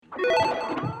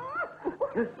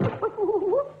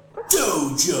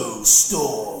Dojo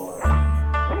Store.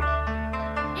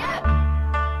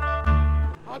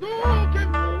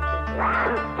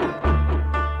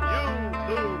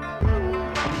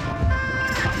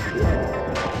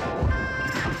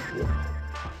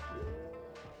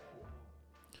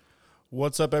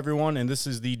 What's up, everyone, and this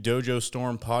is the Dojo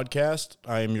Storm podcast.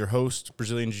 I am your host,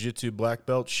 Brazilian Jiu-Jitsu black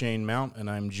belt Shane Mount, and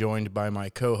I'm joined by my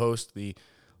co-host, the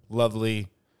lovely,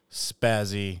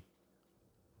 spazzy,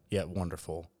 yet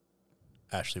wonderful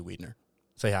Ashley Wiedner.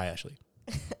 Say hi, Ashley.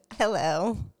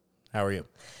 Hello. How are you?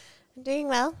 I'm doing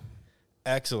well.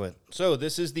 Excellent. So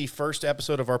this is the first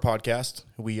episode of our podcast.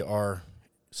 We are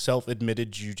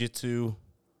self-admitted jiu-jitsu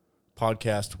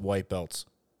podcast white belts.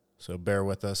 So bear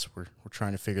with us. We're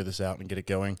trying to figure this out and get it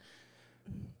going.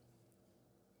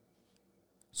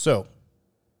 So,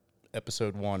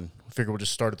 episode 1. I figure we'll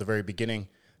just start at the very beginning.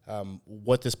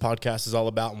 What this podcast is all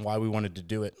about and why we wanted to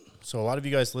do it. So a lot of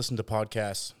you guys listen to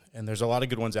podcasts, and there's a lot of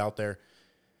good ones out there,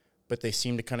 but they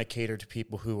seem to kind of cater to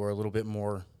people who are a little bit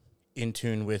more in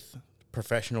tune with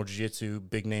professional jiu-jitsu,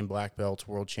 big-name black belts,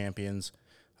 world champions,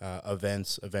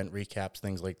 events, event recaps,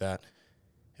 things like that.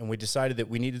 And we decided that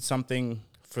we needed something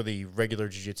for the regular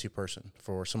jiu-jitsu person,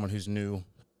 for someone who's new,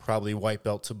 probably white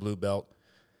belt to blue belt,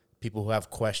 people who have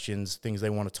questions, things they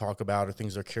want to talk about or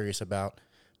things they're curious about,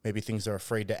 maybe things they're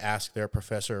afraid to ask their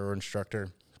professor or instructor.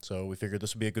 So we figured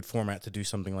this would be a good format to do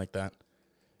something like that.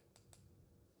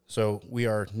 So we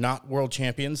are not world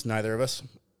champions, neither of us.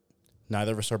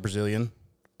 Neither of us are Brazilian.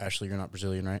 Ashley, you're not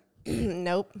Brazilian, right?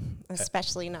 Nope,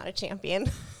 especially not a champion.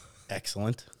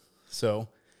 Excellent. So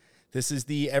this is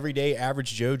the Everyday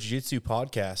Average Joe Jiu-Jitsu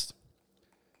podcast.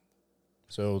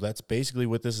 So that's basically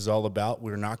what this is all about.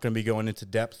 We're not going to be going into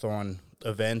depth on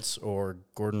events or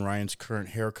Gordon Ryan's current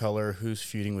hair color, who's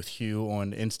feuding with Hugh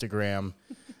on Instagram,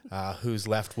 who's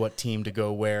left what team to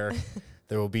go where.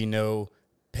 There will be no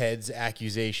PEDS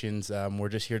accusations. We're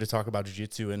just here to talk about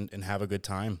jiu-jitsu and have a good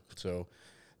time. So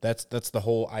that's the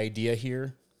whole idea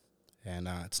here. And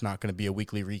it's not going to be a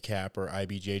weekly recap or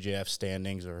IBJJF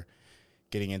standings or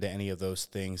getting into any of those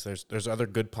things. There's other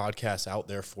good podcasts out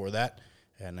there for that,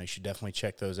 and I should definitely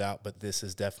check those out, but this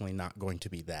is definitely not going to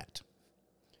be that.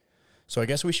 So I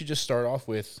guess we should just start off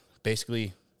with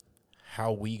basically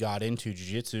how we got into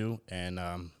jiu-jitsu, and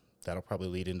that'll probably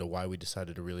lead into why we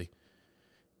decided to really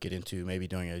get into maybe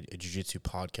doing a jiu-jitsu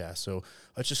podcast. So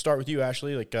let's just start with you,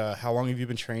 Ashley. Like, how long have you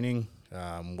been training?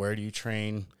 Where do you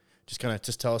train?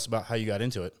 Just tell us about how you got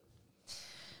into it.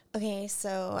 Okay,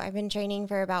 so I've been training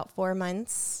for about 4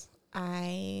 months.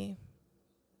 I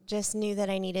just knew that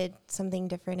I needed something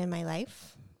different in my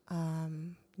life.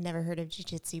 Never heard of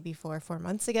jiu-jitsu before 4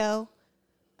 months ago.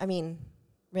 I mean,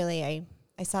 really,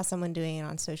 I saw someone doing it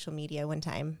on social media one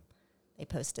time. They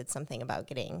posted something about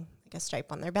getting like a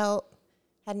stripe on their belt.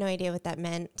 Had no idea what that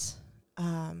meant,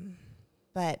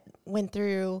 but went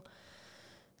through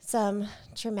some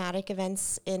traumatic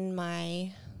events in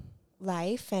my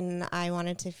life, and I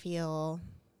wanted to feel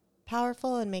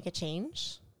powerful and make a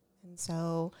change. And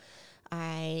so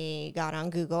I got on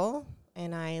Google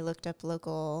and I looked up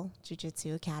local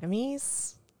jiu-jitsu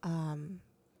academies,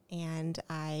 and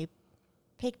I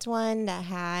picked one that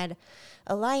had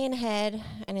a lion head,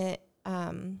 and it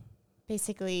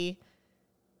basically,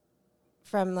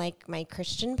 from like my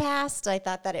Christian past, I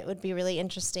thought that it would be really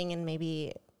interesting and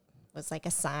maybe was like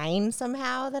a sign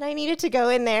somehow that I needed to go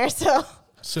in there. So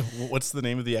what's the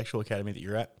name of the actual academy that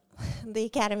you're at? The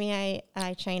academy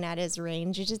I train at is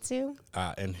Rain Jiu-Jitsu.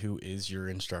 And who is your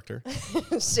instructor?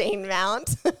 Shane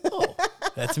Mount. Oh,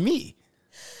 that's me.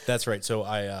 That's right. So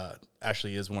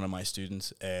Ashley is one of my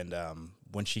students, and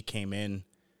when she came in,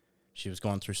 she was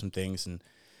going through some things, and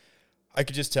I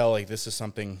could just tell like this is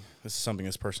something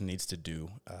this person needs to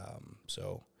do.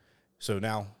 So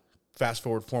now, fast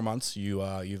forward 4 months,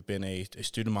 you've been a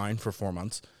student of mine for 4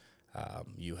 months.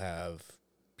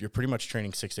 You're pretty much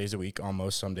training 6 days a week,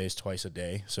 almost, some days twice a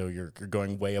day. So you're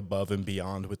going way above and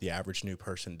beyond what the average new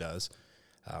person does.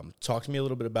 Talk to me a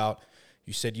little bit about,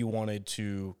 you said you wanted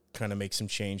to kind of make some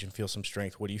change and feel some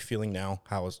strength. What are you feeling now?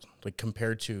 How is, like,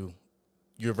 compared to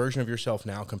your version of yourself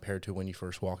now compared to when you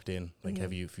first walked in? Like,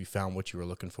 have you found what you were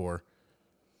looking for?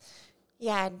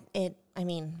 Yeah,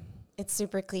 it's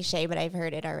super cliche, but I've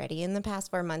heard it already in the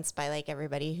past 4 months by like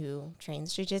everybody who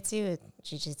trains jiu-jitsu.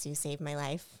 Jiu-jitsu saved my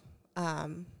life.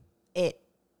 It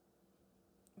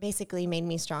basically made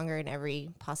me stronger in every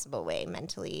possible way,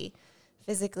 mentally,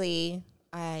 physically.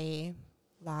 I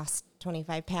lost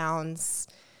 25 pounds.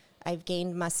 I've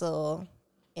gained muscle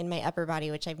in my upper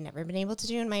body, which I've never been able to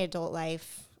do in my adult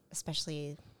life,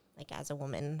 especially like as a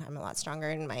woman. I'm a lot stronger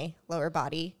in my lower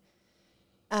body.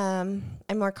 I'm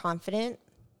more confident.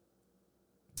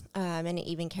 And it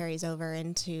even carries over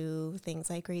into things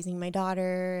like raising my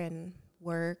daughter and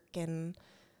work and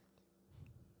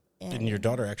your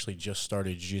daughter actually just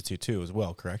started jiu-jitsu too as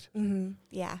well, correct? Mm-hmm.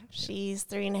 Yeah, she's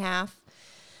 3.5.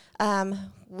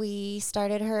 We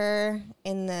started her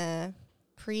in the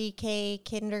pre-K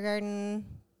kindergarten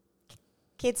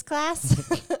kids class.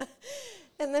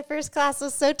 And the first class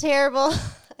was so terrible.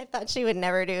 I thought she would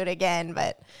never do it again,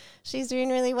 but she's doing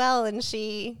really well. And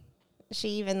she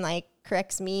even like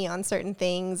corrects me on certain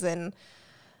things. And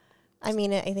I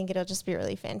mean, I think it'll just be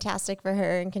really fantastic for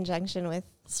her in conjunction with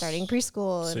starting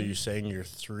preschool. So you're saying your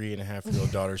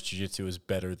 3.5-year-old daughter's jiu-jitsu is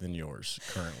better than yours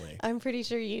currently? I'm pretty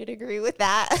sure you'd agree with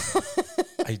that.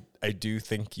 I do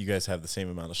think you guys have the same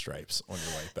amount of stripes on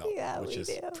your white belt, which is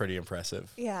pretty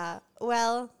impressive. Yeah.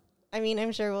 Well, I mean,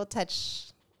 I'm sure we'll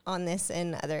touch on this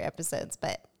in other episodes,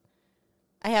 but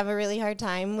I have a really hard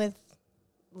time with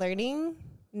learning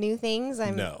new things.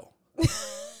 No.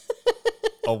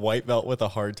 A white belt with a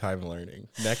hard time learning.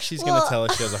 Next, she's going to tell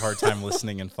us she has a hard time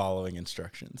listening and following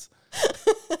instructions.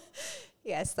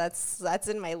 Yes, that's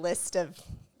in my list of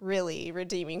really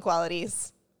redeeming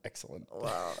qualities. Excellent.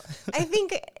 Well, I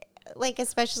think, like,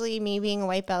 especially me being a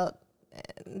white belt,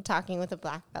 and talking with a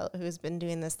black belt who's been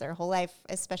doing this their whole life,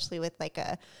 especially with, like,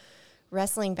 a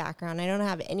wrestling background. I don't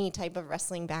have any type of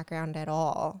wrestling background at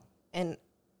all. And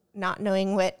not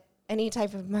knowing what any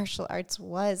type of martial arts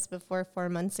was before 4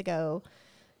 months ago,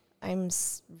 I'm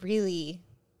really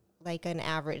like an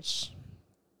average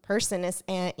person,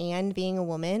 and being a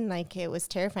woman, like, it was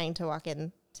terrifying to walk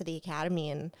into the academy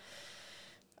and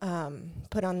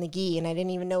put on the gi, and I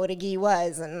didn't even know what a gi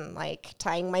was, and like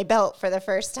tying my belt for the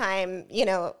first time,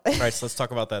 All right, so let's talk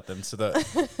about that then. So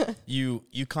you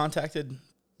contacted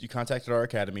our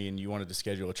academy and you wanted to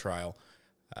schedule a trial.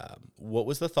 What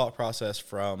was the thought process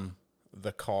from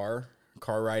the car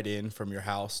ride in from your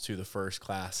house to the first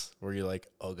class? Were you like,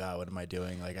 oh God, what am I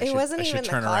doing? Like, it wasn't even the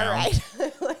car ride.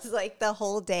 It was like the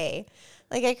whole day.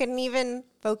 Like, I couldn't even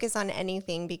focus on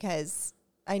anything because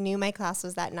I knew my class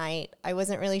was that night. I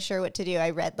wasn't really sure what to do. I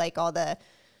read like all the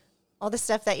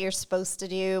stuff that you're supposed to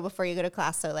do before you go to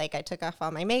class. So like, I took off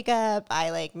all my makeup. I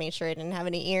like made sure I didn't have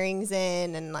any earrings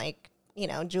in and like,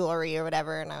 jewelry or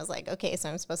whatever. And I was like, okay, so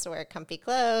I'm supposed to wear comfy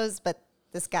clothes, but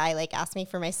this guy like asked me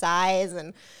for my size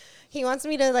and he wants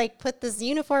me to like put this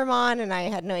uniform on, and I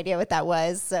had no idea what that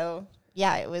was. So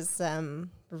yeah, it was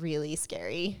really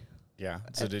scary. Yeah.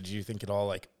 So did you think at all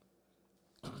like,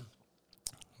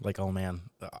 oh man,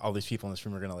 all these people in this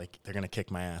room are they're gonna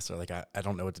kick my ass, or like I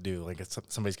don't know what to do, like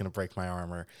somebody's gonna break my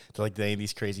arm, or do any of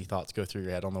these crazy thoughts go through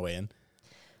your head on the way in?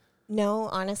 No,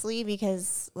 honestly,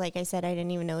 because like I said, I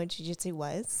didn't even know what jiu-jitsu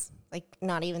was. Like,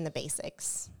 not even the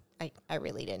basics. I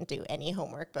really didn't do any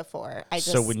homework before.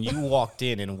 So when you walked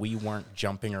in and we weren't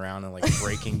jumping around and like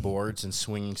breaking boards and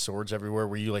swinging swords everywhere,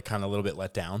 were you like kind of a little bit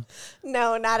let down?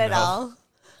 No, not at all.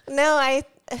 No,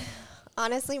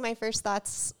 honestly, my first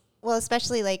thoughts, well,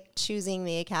 especially like choosing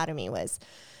the academy, was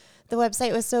the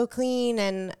website was so clean,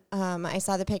 and I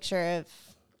saw the picture of,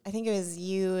 I think it was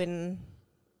you and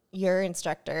your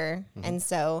instructor, and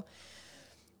so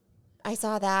I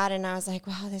saw that and I was like,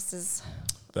 wow,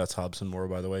 That's Hobson Mora,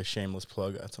 by the way. Shameless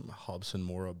plug. That's a Hobson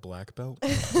Mora black belt.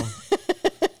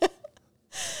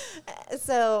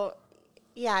 So,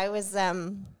 yeah, I was,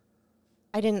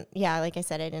 like I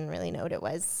said, I didn't really know what it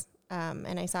was.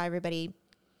 And I saw everybody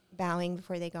bowing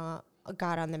before they got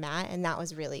on the mat. And that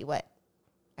was really what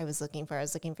I was looking for. I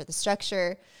was looking for the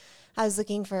structure. I was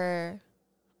looking for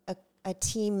a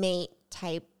teammate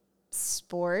type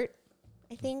sport,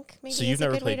 I think. Maybe so you've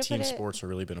never played team sports or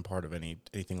really been a part of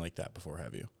anything like that before,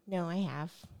 have you? No, I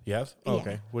have. You have? Oh, yeah.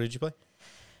 Okay. What did you play?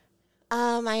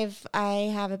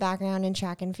 I have a background in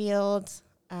track and field.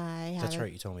 That's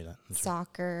right. You told me that. That's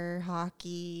soccer, right.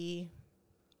 Hockey.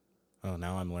 Oh,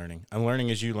 now I'm learning. I'm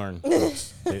learning as you learn.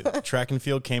 Track and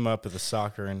field came up, but the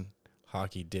soccer and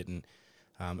hockey didn't.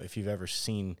 If you've ever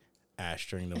seen Ash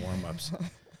during the warm-ups,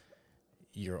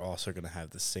 you're also going to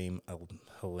have the same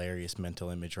hilarious mental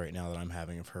image right now that I'm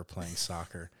having of her playing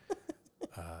soccer.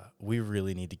 We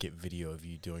really need to get video of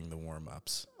you doing the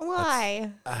warm-ups.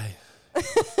 Why? Is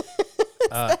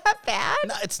that bad?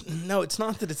 No, it's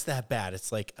not that it's that bad.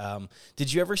 It's like,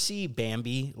 did you ever see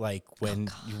Bambi, like when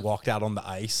you walked out on the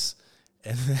ice?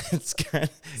 And it's kind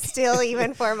of still,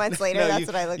 even 4 months later, that's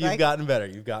what I look like.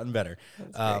 You've gotten better.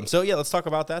 So yeah, let's talk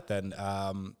about that then.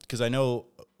 Because I know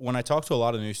when I talk to a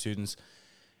lot of new students,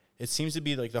 it seems to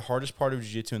be like the hardest part of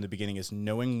jiu-jitsu in the beginning is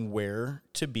knowing where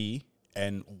to be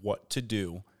and what to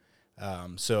do.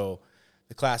 So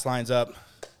the class lines up.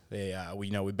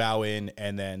 We bow in,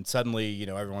 and then suddenly,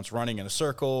 everyone's running in a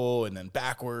circle and then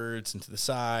backwards and to the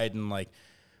side. And like,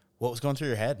 what was going through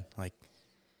your head? Like,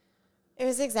 It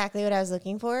was exactly what I was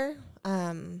looking for,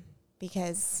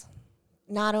 because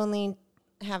not only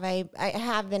have I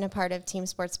have been a part of team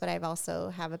sports, but I've also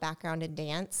have a background in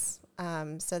dance.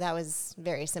 So that was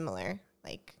very similar.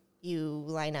 Like, you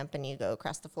line up and you go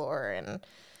across the floor and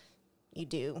you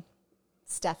do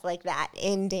stuff like that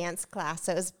in dance class.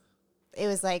 So it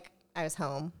was like I was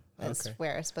home. That's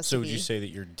where I was supposed to be. So would you say that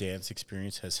your dance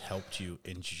experience has helped you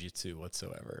in jiu-jitsu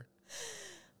whatsoever?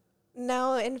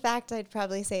 No, in fact, I'd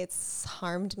probably say it's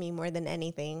harmed me more than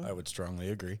anything. I would strongly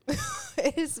agree.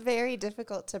 It is very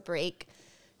difficult to break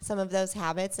some of those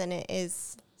habits, and it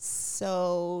is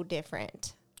so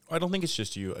different. I don't think it's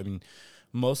just you. I mean,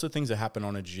 most of the things that happen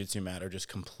on a jiu-jitsu mat are just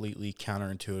completely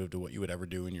counterintuitive to what you would ever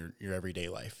do in your everyday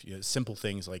life. You know, simple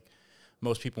things like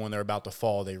most people, when they're about to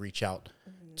fall, they reach out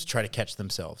to try to catch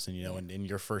themselves. And, and in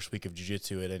your first week of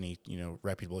jiu-jitsu at any,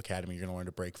 reputable academy, you're going to learn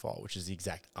to break fall, which is the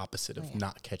exact opposite of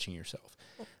not catching yourself.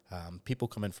 People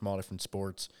come in from all different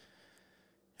sports,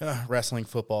 wrestling,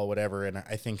 football, whatever. And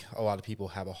I think a lot of people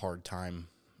have a hard time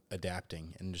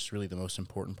adapting. And just really the most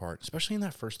important part, especially in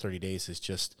that first 30 days, is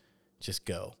just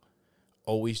go.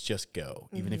 Always just go.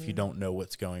 Even if you don't know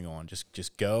what's going on,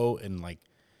 just go and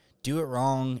do it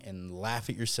wrong and laugh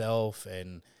at yourself.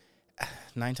 And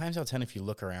 9 times out of 10, if you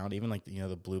look around, even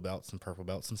the blue belts and purple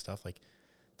belts and stuff,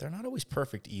 they're not always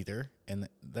perfect either. And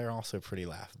they're also pretty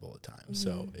laughable at times.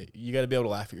 So you got to be able to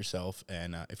laugh at yourself.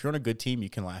 And if you're on a good team, you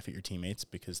can laugh at your teammates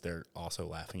because they're also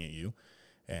laughing at you.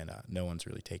 And no one's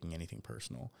really taking anything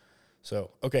personal.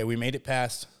 So, okay, we made it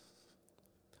past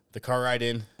the car ride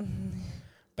in,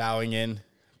 bowing in,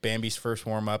 Bambi's first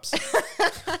warm-ups.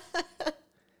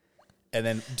 And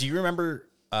then, do you remember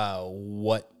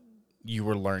what you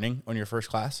were learning on your first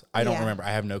class? I don't remember.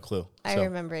 I have no clue. I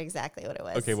remember exactly what it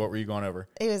was. Okay, what were you going over?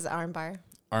 It was armbar.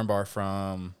 Armbar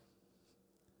from...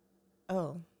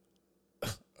 Oh.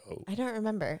 I don't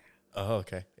remember. Oh,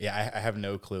 okay. Yeah, I have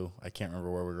no clue. I can't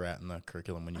remember where we were at in the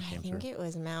curriculum when you came through. I think it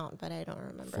was mount, but I don't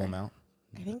remember. Full mount?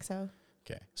 I think so.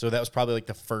 Okay. So that was probably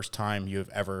the first time you have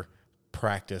ever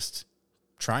practiced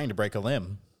trying to break a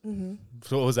limb. Mm-hmm.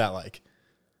 So what was that like?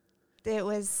 It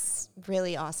was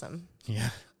really awesome. Yeah.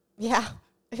 Yeah.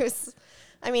 It was,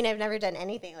 I've never done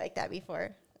anything like that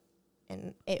before.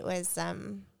 And it was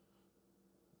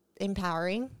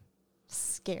empowering,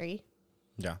 scary.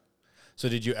 Yeah. So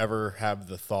did you ever have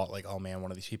the thought oh man, one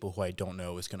of these people who I don't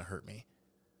know is going to hurt me?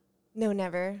 No,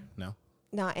 never. No?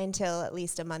 Not until at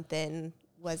least a month in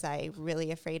was I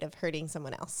really afraid of hurting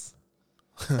someone else.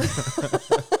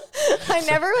 I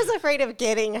never was afraid of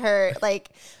getting hurt.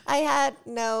 I had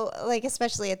no,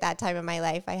 especially at that time in my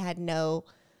life, I had no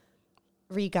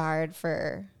regard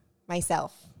for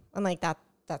myself. I'm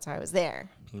that's why I was there.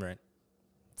 Right.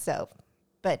 So,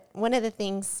 but one of the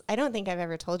things, I don't think I've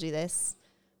ever told you this,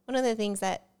 one of the things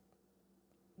that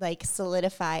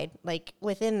solidified,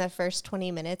 within the first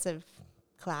 20 minutes of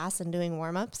class and doing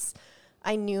warm-ups,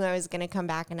 I knew I was going to come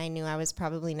back, and I knew I was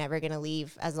probably never going to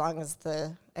leave as long as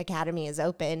the academy is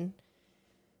open,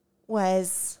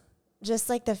 was just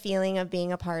the feeling of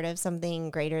being a part of something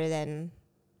greater than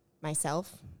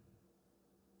myself.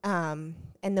 And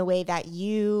the way that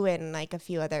you and a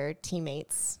few other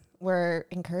teammates were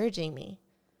encouraging me.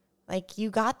 You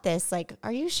got this.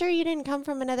 Are you sure you didn't come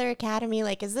from another academy?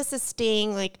 Is this a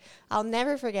sting? I'll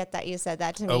never forget that you said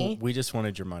that to me. Oh, we just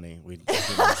wanted your money.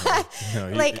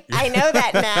 I know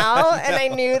that now, and I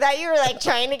knew that you were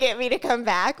trying to get me to come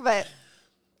back, but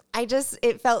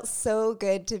it felt so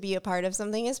good to be a part of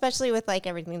something, especially with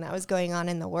everything that was going on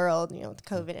in the world, with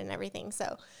COVID and everything.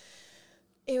 So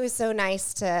it was so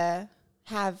nice to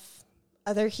have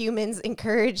other humans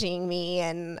encouraging me,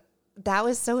 and that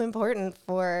was so important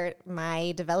for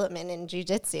my development in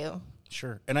jiu-jitsu.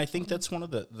 Sure. And I think that's one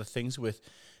of the things with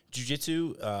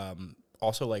jiu-jitsu,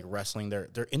 also like wrestling.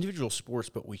 They're individual sports,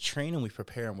 but we train and we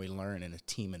prepare and we learn in a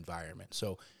team environment.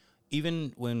 So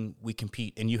even when we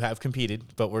compete, and you have competed,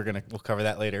 but we'll cover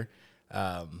that later.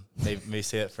 Maybe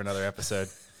say it for another episode.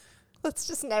 Let's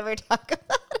just never talk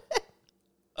about it.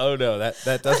 Oh no,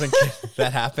 that doesn't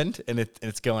that happened, and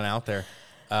it's going out there.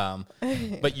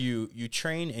 But you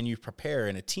train and you prepare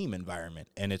in a team environment,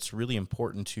 and it's really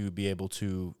important to be able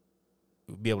to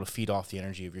feed off the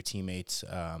energy of your teammates,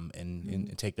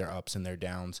 and take their ups and their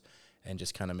downs, and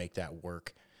just kind of make that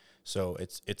work. So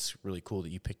it's really cool that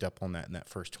you picked up on that in that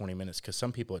first 20 minutes, because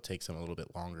some people, it takes them a little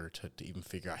bit longer to even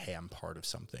figure out, hey, I'm part of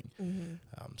something. Mm-hmm.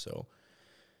 So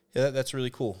yeah, that's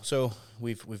really cool. So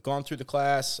we've gone through the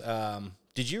class.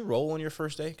 Did you roll on your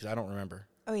first day? Because I don't remember.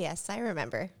 Oh yes, I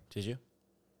remember. Did you?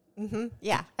 Mm-hmm.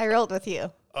 Yeah, I rolled with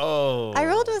you. Oh. I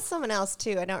rolled with someone else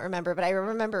too. I don't remember, but I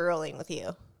remember rolling with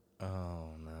you.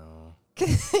 Oh no.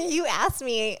 You asked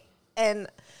me, and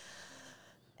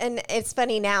it's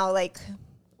funny now, like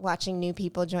watching new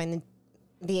people join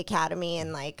the academy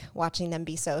and like watching them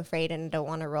be so afraid and don't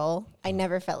want to roll. I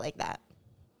never felt like that.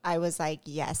 I was like,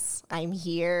 yes, I'm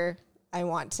here. I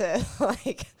want to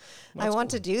I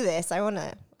want to do this. I want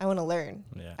to learn.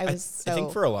 Yeah. I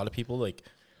think for a lot of people, like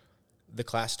the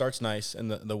class starts nice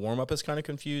and the warm up is kind of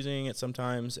confusing at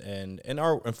sometimes. And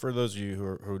for those of you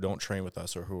who don't train with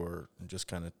us or who are just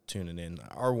kind of tuning in,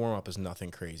 our warm up is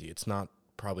nothing crazy. It's not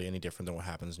probably any different than what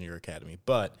happens in your academy.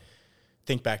 But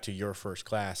think back to your first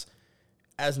class.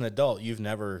 As an adult, you've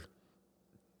never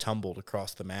tumbled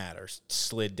across the mat or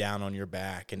slid down on your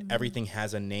back, and everything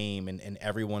has a name, and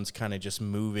everyone's kind of just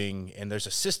moving, and there's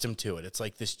a system to it. It's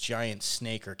like this giant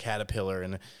snake or caterpillar,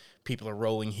 and people are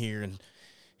rolling here and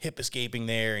hip escaping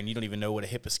there, and you don't even know what a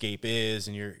hip escape is,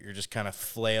 and you're just kind of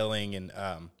flailing, and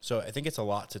so I think it's a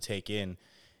lot to take in.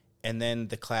 And then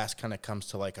the class kind of comes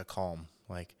to like a calm,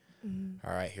 like,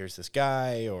 all right, here's this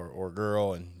guy or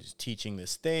girl, and he's teaching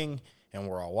this thing, and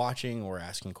we're all watching, we're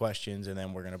asking questions, and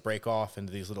then we're going to break off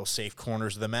into these little safe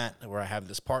corners of the mat where I have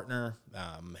this partner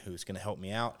who's going to help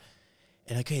me out.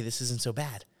 And, okay, this isn't so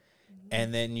bad.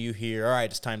 And then you hear, all right,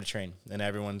 it's time to train. And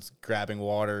everyone's grabbing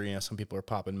water. You know, some people are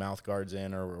popping mouth guards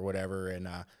in or whatever. And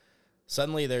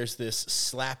suddenly there's this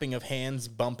slapping of hands,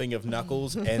 bumping of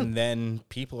knuckles, and then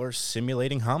people are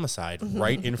simulating homicide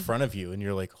right in front of you. And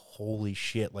you're like, holy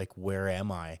shit, like, where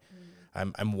am I?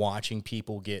 I'm watching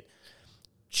people get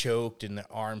choked and the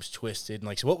arms twisted, and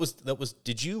like, so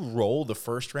did you roll the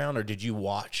first round or did you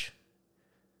watch?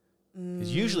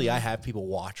 Because usually I have people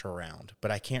watch around,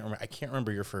 but I can't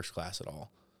remember your first class at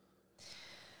all.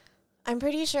 I'm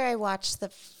pretty sure I watched the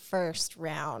first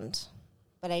round,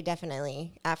 but I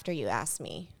definitely, after you asked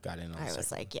me, got in. I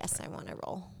was like, yes, right. I want to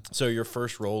roll. So your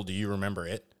first roll, do you remember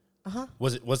it?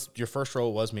 Was your first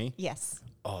roll was me? Yes.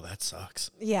 Oh, that sucks.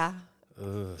 Yeah.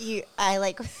 Ugh.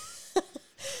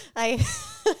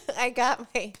 I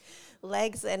got my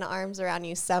legs and arms around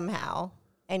you somehow,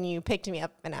 and you picked me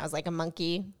up, and I was like a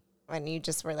monkey, and you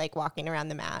just were like walking around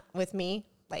the mat with me,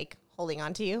 like holding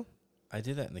on to you. I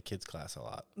did that in the kids' class a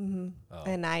lot. Oh.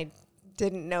 And I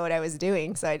didn't know what I was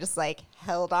doing, so I just like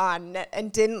held on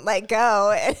and didn't let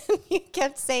go. And you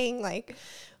kept saying like,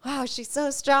 wow, she's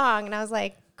so strong. And I was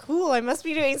like, cool, I must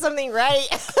be doing something right.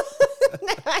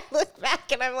 Now I look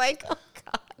back and I'm like,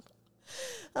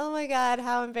 oh my God,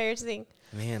 how embarrassing.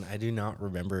 Man, I don't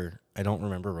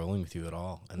remember rolling with you at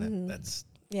all. And that's...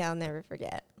 Yeah, I'll never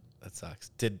forget. That sucks.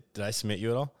 Did I submit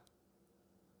you at all?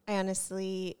 I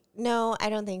honestly, no, I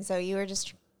don't think so. You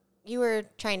were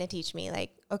trying to teach me,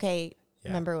 like, okay,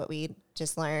 remember what we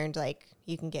just learned? Like,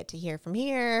 you can get to here from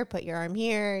here, put your arm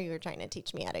here. You were trying to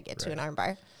teach me how to get to an arm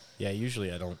bar. Yeah,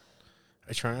 usually I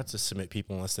try not to submit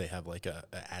people unless they have like a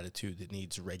attitude that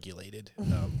needs regulated.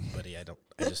 But yeah,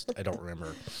 I don't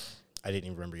remember. I didn't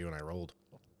even remember you when I rolled.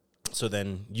 So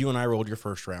then you and I rolled your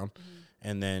first round.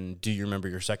 And then do you remember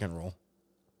your second roll?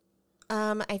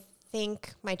 I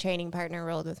think my training partner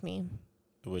rolled with me.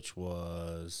 Which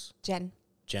was? Jen.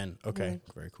 Okay.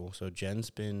 Very cool. So Jen's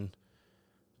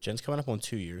coming up on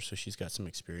 2 years, so she's got some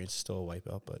experience, still a white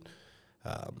belt, but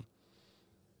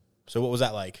so what was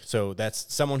that like? So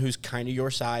that's someone who's kind of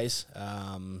your size.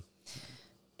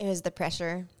 It was the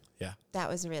pressure. Yeah. That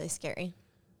was really scary.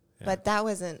 Yeah. But that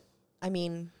wasn't, I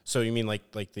mean. So you mean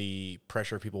like the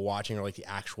pressure of people watching, or like the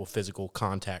actual physical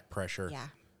contact pressure? Yeah.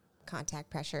 Contact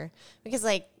pressure. Because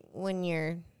like when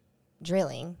you're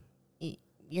drilling,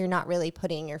 you're not really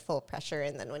putting your full pressure,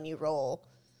 and then when you roll,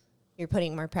 you're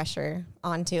putting more pressure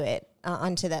onto it,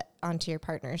 onto your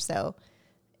partner. So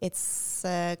it's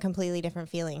a completely different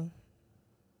feeling.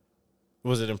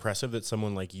 Was it impressive that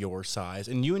someone like your size,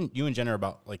 and you and Jen are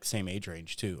about like same age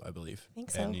range too, I believe. I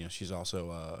think so. And she's also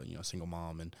a single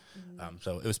mom, and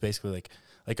so it was basically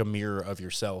like a mirror of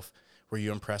yourself. Were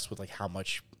you impressed with like how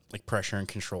much like pressure and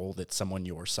control that someone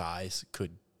your size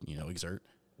could exert?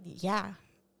 Yeah,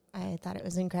 I thought it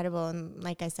was incredible, and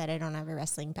like I said, I don't have a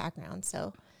wrestling background,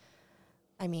 so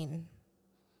I mean,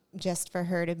 just for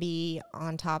her to be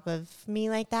on top of me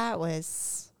like that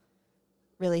was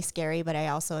really scary, but I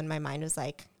also in my mind was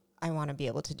like, I want to be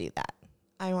able to do that.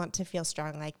 I want to feel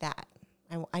strong like that.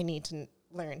 I need to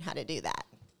learn how to do that.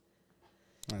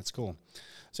 That's cool.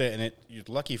 So, and you're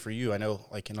lucky for you. I know,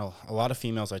 like, a lot of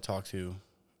females I talk to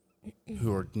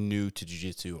who are new to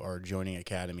jiu-jitsu are joining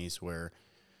academies where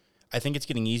I think it's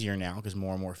getting easier now because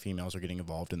more and more females are getting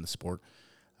involved in the sport.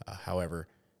 However,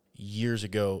 years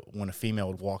ago, when a female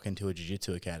would walk into a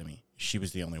jiu-jitsu academy, she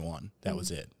was the only one. That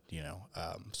was it,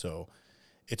 So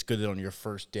it's good that on your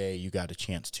first day you got a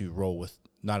chance to roll with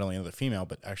not only another female,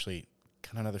 but actually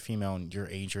kind of another female in your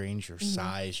age range, your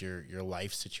size, your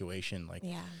life situation. Like,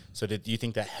 Yeah. So do you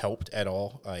think that helped at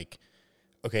all? Like,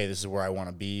 okay, this is where I want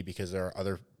to be because there are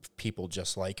other people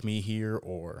just like me here,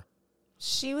 or?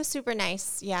 She was super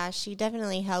nice. Yeah, she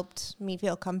definitely helped me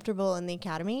feel comfortable in the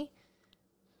academy.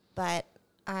 But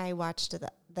I watched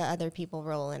the other people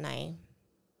roll, and I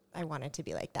wanted to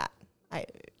be like that.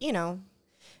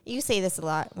 You say this a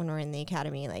lot when we're in the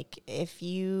academy. Like, if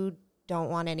you don't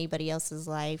want anybody else's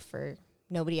life or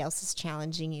nobody else is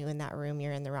challenging you in that room,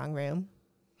 you're in the wrong room.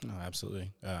 No,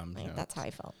 absolutely. That's how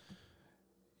I felt.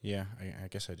 Yeah, I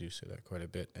guess I do say that quite a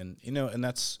bit. And, and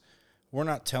that's, I'm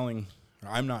not telling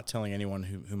anyone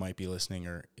who might be listening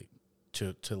or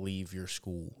to leave your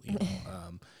school,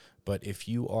 but if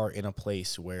you are in a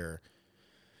place where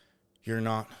you're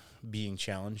not being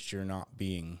challenged, you're not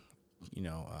being,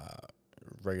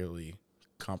 regularly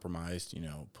compromised,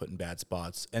 put in bad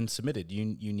spots and submitted,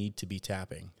 you need to be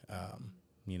tapping.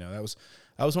 That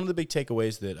was one of the big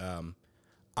takeaways that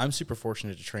I'm super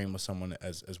fortunate to train with someone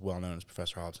as well known as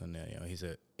Professor Hobson. He's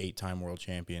an 8-time world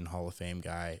champion, Hall of Fame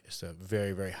guy, just a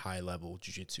very, very high level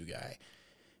jiu-jitsu guy.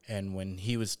 And when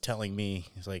he was telling me,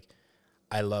 he's like,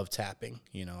 I love tapping.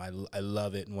 I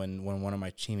love it when one of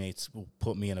my teammates will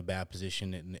put me in a bad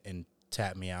position and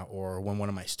tap me out, or when one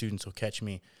of my students will catch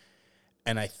me.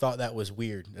 And I thought that was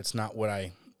weird. That's not what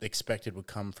I expected would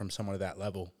come from someone at that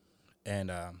level.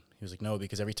 And he was like, no,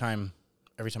 because every time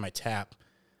I tap,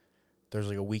 there's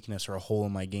like a weakness or a hole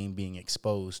in my game being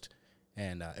exposed.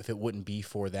 And if it wouldn't be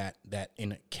for that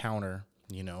encounter,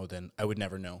 then I would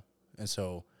never know. And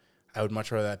so I would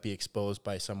much rather that be exposed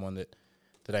by someone that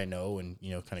I know and,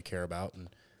 kind of care about,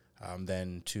 and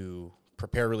than to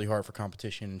prepare really hard for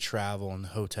competition and travel and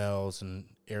hotels and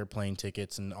airplane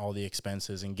tickets and all the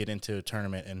expenses and get into a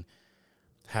tournament and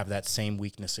have that same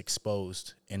weakness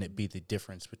exposed and it be the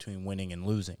difference between winning and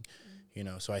losing.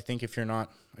 So I think if you're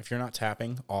not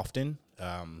tapping often,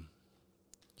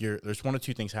 there's one of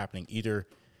two things happening. Either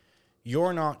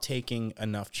you're not taking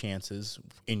enough chances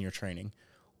in your training,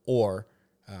 or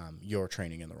you're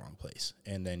training in the wrong place.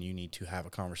 And then you need to have a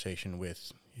conversation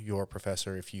with your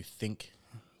professor if you think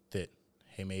that,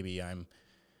 hey, maybe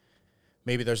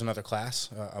there's another class,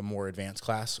 a more advanced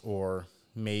class, or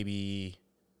maybe,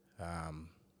 I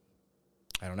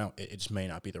don't know, it just may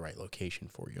not be the right location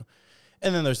for you.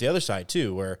 And then there's the other side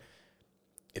too, where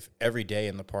if every day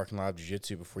in the parking lot of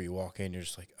jiu-jitsu before you walk in, you're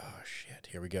just like, oh shit,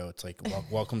 here we go. It's like,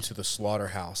 welcome to the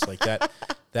slaughterhouse. Like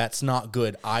that's not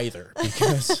good either,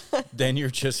 because then you're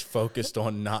just focused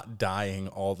on not dying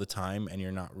all the time and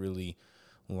you're not really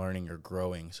learning or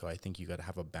growing. So I think you got to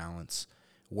have a balance.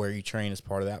 Where you train is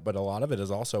part of that, but a lot of it is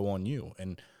also on you.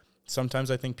 And sometimes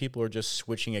I think people are just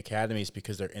switching academies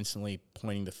because they're instantly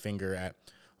pointing the finger at,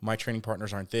 my training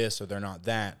partners aren't this or they're not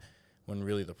that, when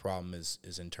really the problem is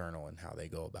internal and how they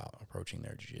go about approaching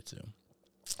their jiu-jitsu.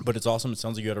 But it's awesome. It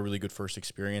sounds like you had a really good first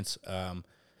experience. I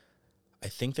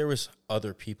think there was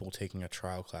other people taking a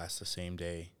trial class the same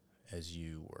day as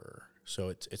you were. So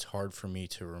it's hard for me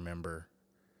to remember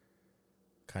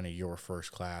kind of your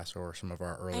first class or some of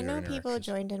our earlier I know people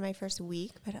joined in my first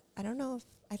week, but I don't know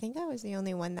I think I was the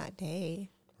only one that day.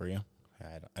 Were you?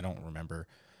 I don't remember.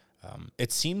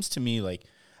 It seems to me like,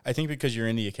 I think because you're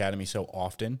in the academy so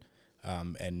often,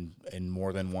 and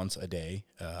more than once a day,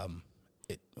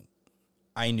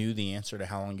 I knew the answer to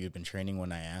how long you'd been training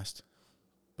when I asked,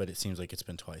 but it seems like it's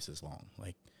been twice as long.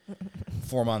 Like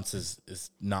 4 months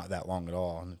is not that long at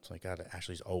all, and it's like, God,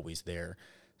 Ashley's always there.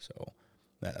 So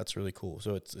that's really cool.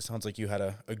 So it sounds like you had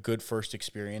a good first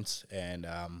experience, and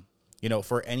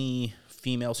for any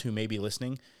females who may be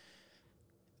listening,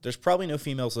 there's probably no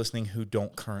females listening who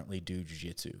don't currently do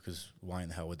jiu-jitsu, because why in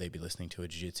the hell would they be listening to a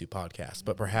jiu-jitsu podcast?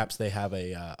 But perhaps they have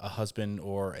a husband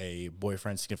or a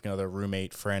boyfriend, significant other,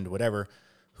 roommate, friend, whatever,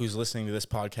 who's listening to this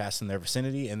podcast in their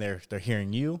vicinity, and they're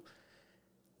hearing you.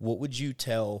 What would you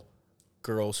tell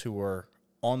girls who are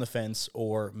on the fence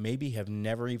or maybe have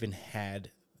never even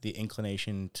had the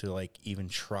inclination to like even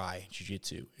try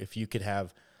jiu-jitsu? If you could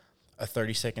have a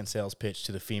 30-second sales pitch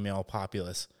to the female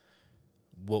populace,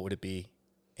 what would it be?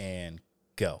 And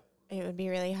go. It would be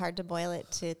really hard to boil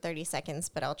it to 30 seconds,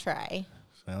 but I'll try.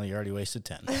 Well, you already wasted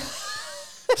 10.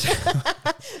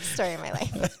 Story of my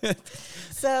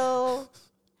life. So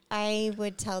I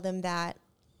would tell them that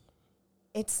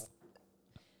it's,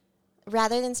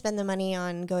 rather than spend the money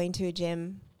on going to a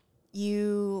gym,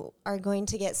 you are going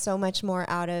to get so much more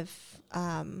out of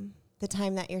the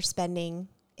time that you're spending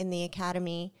in the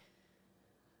academy,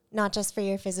 not just for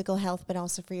your physical health, but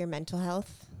also for your mental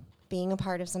health. Being a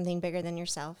part of something bigger than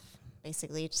yourself,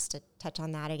 basically, just to touch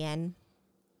on that again.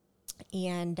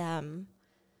 And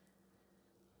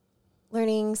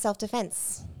learning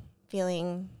self-defense,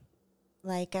 feeling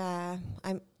like I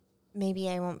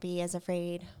won't be as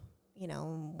afraid,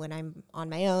 when I'm on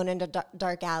my own in a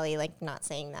dark alley. Like, not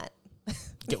saying that.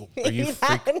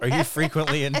 Are you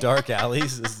frequently in dark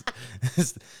alleys?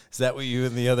 Is that what you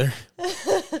and the other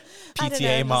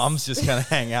PTA moms just kind of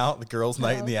hang out? The girls'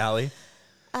 night in the alley.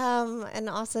 And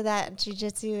also that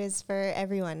jiu-jitsu is for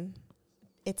everyone.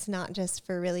 It's not just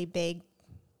for really big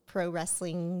pro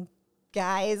wrestling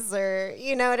guys, or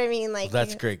you know what I mean. Like, well,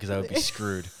 that's great, because I would be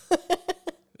screwed.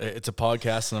 It's a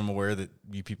podcast, and I'm aware that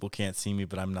you people can't see me,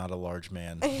 but I'm not a large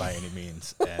man by any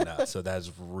means, and so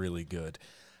that's really good.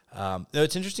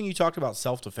 It's interesting you talked about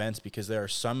self-defense, because there are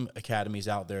some academies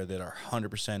out there that are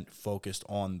 100% focused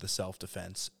on the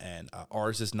self-defense, and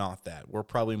ours is not that. We're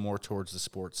probably more towards the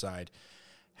sports side.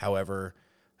 However,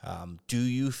 do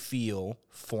you feel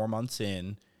 4 months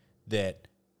in that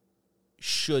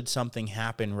should something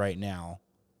happen right now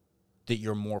that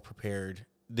you're more prepared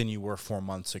than you were 4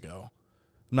 months ago?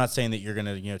 I'm not saying that you're going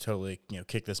to, totally,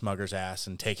 kick this mugger's ass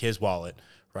and take his wallet,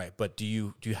 right? But do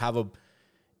you have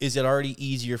is it already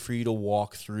easier for you to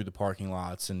walk through the parking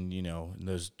lots and,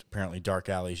 those apparently dark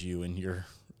alleys you and your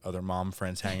other mom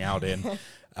friends hang out in?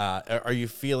 Are you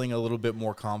feeling a little bit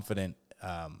more confident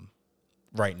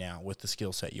right now with the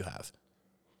skill set you have?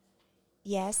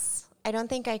 Yes. I don't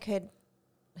think I could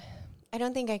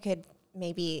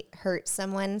maybe hurt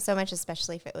someone so much,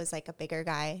 especially if it was like a bigger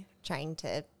guy trying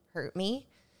to hurt me.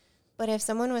 But if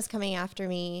someone was coming after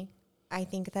me, I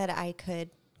think that I could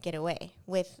get away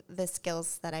with the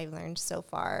skills that I've learned so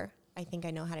far. I think I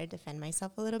know how to defend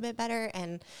myself a little bit better.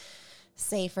 And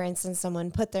say, for instance, someone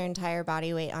put their entire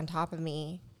body weight on top of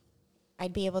me,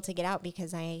 I'd be able to get out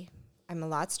because I'm a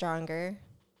lot stronger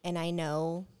and I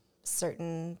know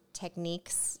certain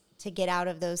techniques to get out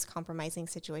of those compromising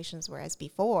situations. Whereas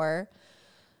before,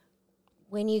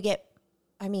 when you get,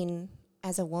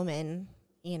 as a woman,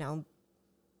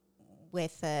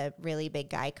 with a really big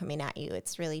guy coming at you,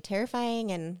 it's really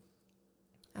terrifying, and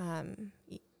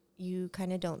you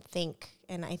kind of don't think.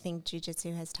 And I think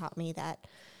jiu-jitsu has taught me that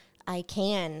I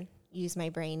can use my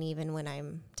brain even when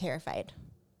I'm terrified.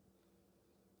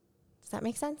 Does that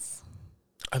make sense?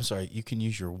 I'm sorry, you can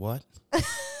use your what?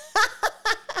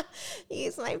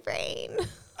 Use my brain.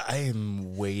 I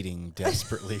am waiting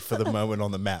desperately for the moment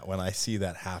on the mat when I see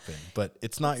that happen, but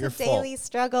it's not your fault. It's a daily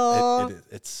struggle.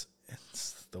 It's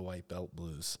the white belt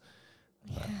blues.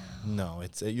 Yeah. No,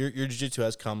 it's your jiu-jitsu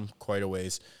has come quite a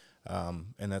ways,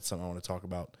 and that's something I want to talk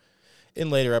about in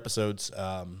later episodes.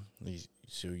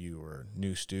 So you were a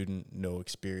new student, no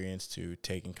experience, to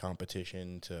taking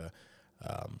competition to,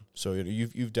 so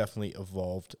you've definitely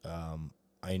evolved.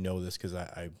 I know this because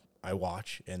I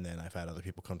watch, and then I've had other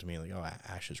people come to me like, oh,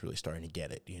 Ash is really starting to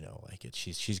get it, like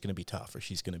she's going to be tough, or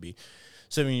she's going to be.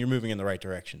 So you're moving in the right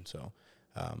direction. So.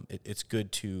 It's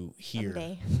good to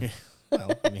hear.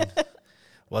 Well,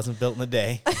 wasn't built in a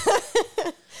day.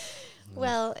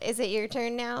 Well, is it your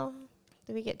turn now?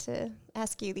 Do we get to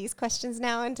ask you these questions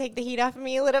now and take the heat off of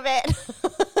me a little bit?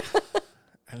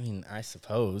 I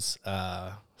suppose.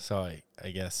 So I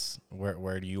guess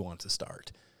where do you want to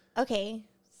start? Okay,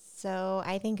 so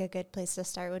I think a good place to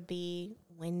start would be,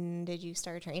 when did you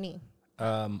start training?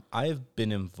 I've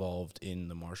been involved in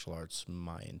the martial arts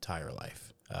my entire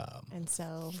life. And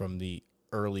so from the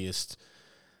earliest,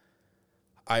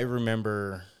 I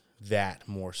remember that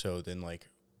more so than like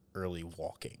early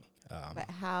walking. But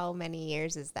how many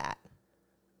years is that?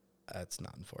 That's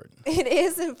not important. It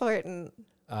is important.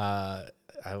 I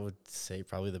would say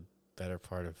probably the better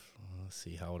part of, let's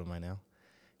see, how old am I now?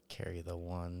 Carry the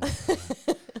one.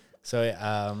 So,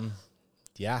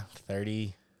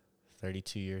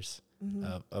 32 years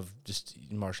of just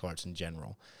martial arts in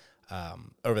general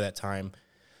over that time.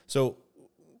 So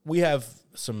we have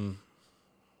some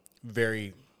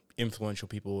very influential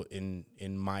people in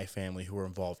my family who are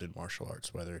involved in martial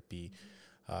arts, whether it be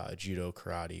judo,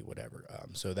 karate, whatever.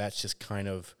 So that's just kind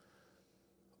of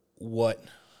what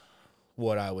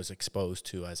I was exposed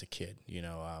to as a kid.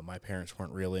 My parents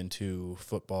weren't real into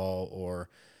football, or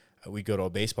we'd go to a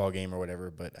baseball game or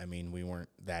whatever, but we weren't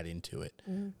that into it.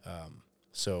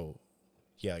 So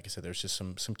yeah, like I said, there's just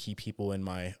some key people in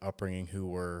my upbringing who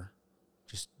were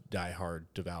just diehard,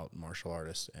 devout martial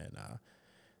artists, and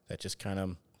that just kind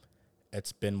of,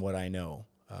 it's been what I know.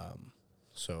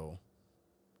 So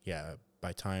yeah,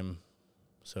 by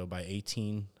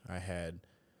 18, I had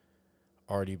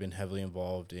already been heavily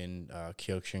involved in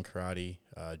Kyokushin karate,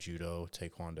 judo,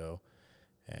 taekwondo,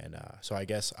 and so I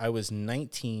guess I was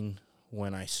 19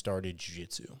 when I started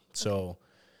jiu-jitsu. Okay. So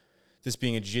this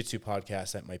being a jiu-jitsu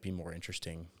podcast, that might be more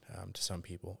interesting to some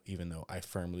people, even though I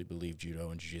firmly believe judo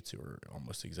and jiu-jitsu are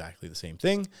almost exactly the same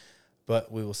thing.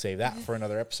 But we will save that for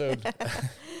another episode.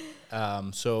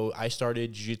 So I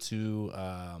started jiu-jitsu.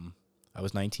 I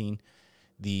was 19.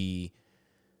 The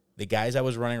guys I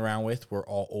was running around with were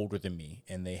all older than me,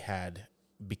 and they had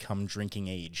become drinking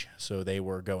age. So they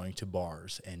were going to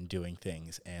bars and doing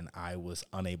things, and I was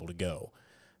unable to go.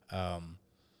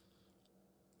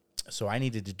 So I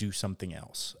needed to do something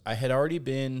else. I had already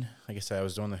been, like I said, I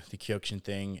was doing the Kyokushin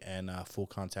thing and full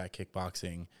contact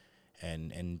kickboxing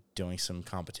and doing some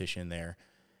competition there.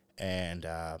 And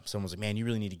someone was like, man, you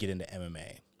really need to get into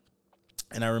MMA.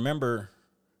 And I remember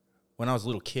when I was a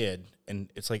little kid, and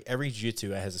it's like every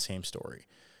jiu-jitsu has the same story.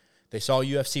 They saw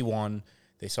UFC 1.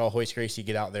 They saw Hoist Gracie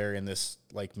get out there in this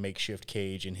like makeshift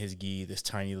cage in his gi, this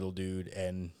tiny little dude,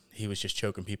 and he was just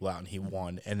choking people out, and he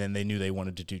won. And then they knew they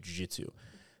wanted to do jiu-jitsu.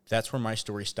 That's where my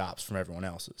story stops from everyone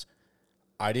else's.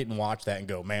 I didn't watch that and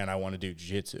go, man, I want to do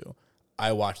jiu-jitsu.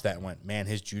 I watched that and went, man,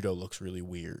 his judo looks really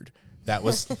weird. That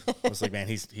was, I was like, man,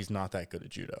 he's not that good at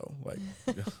judo.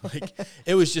 Like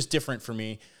it was just different for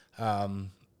me.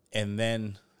 And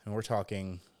then, and we're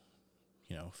talking,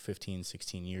 15,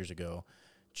 16 years ago,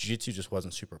 jiu-jitsu just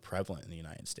wasn't super prevalent in the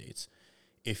United States.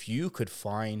 If you could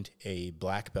find a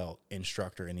black belt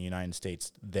instructor in the United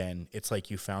States, then it's like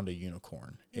you found a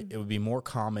unicorn. It would be more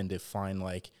common to find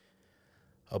like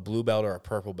a blue belt or a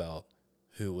purple belt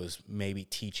who was maybe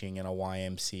teaching in a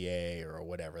YMCA or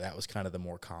whatever. That was kind of the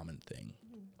more common thing.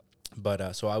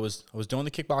 But so I was doing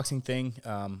the kickboxing thing.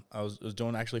 I was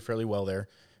doing actually fairly well there,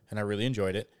 and I really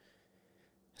enjoyed it.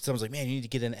 Someone's like, man, you need to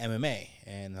get into MMA.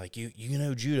 And like, you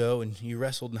know judo and you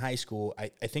wrestled in high school. I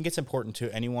think it's important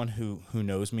to anyone who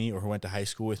knows me or who went to high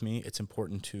school with me, it's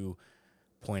important to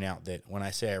point out that when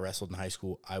I say I wrestled in high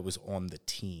school, I was on the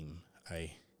team.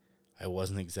 I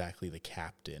wasn't exactly the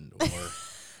captain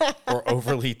or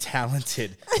overly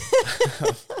talented.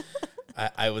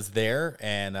 I was there,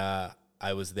 and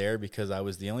I was there because I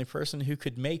was the only person who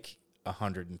could make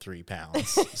 103 pounds.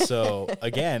 So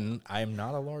again, I'm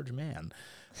not a large man.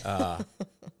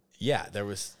 It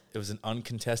was an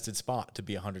uncontested spot to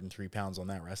be 103 pounds on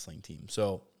that wrestling team.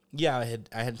 So yeah,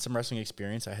 I had some wrestling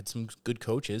experience. I had some good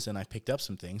coaches, and I picked up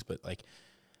some things, but like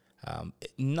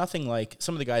nothing like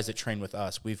some of the guys that train with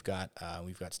us. We've got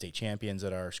state champions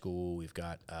at our school. We've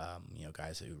got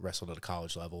guys who wrestled at a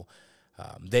college level.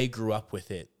 They grew up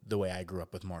with it the way I grew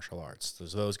up with martial arts.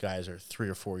 Those guys are 3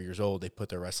 or 4 years old. They put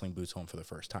their wrestling boots on for the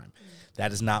first time.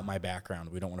 That is not my background.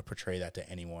 We don't want to portray that to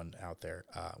anyone out there.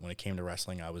 When it came to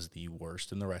wrestling, I was the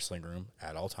worst in the wrestling room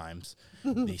at all times,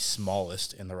 the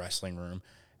smallest in the wrestling room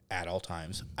at all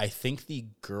times. I think the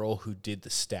girl who did the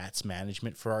stats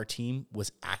management for our team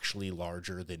was actually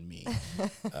larger than me.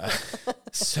 I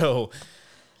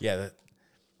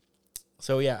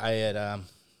had...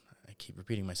 I keep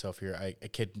repeating myself here. I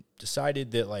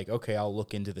decided that, like, okay, I'll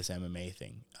look into this MMA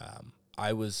thing.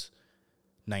 I was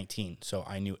 19, so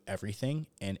I knew everything,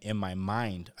 and in my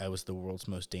mind, I was the world's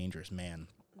most dangerous man.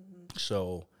 Mm-hmm.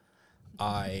 So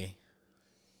I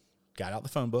got out the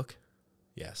phone book.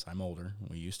 Yes, I'm older.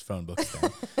 We used phone books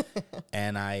then.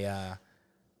 And I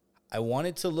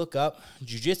wanted to look up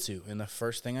jiu-jitsu, and the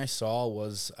first thing I saw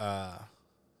was a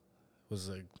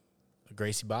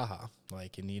Gracie Baja,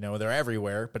 they're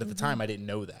everywhere, but at the time I didn't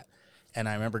know that. And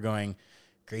I remember going,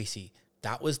 Gracie,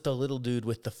 that was the little dude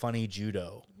with the funny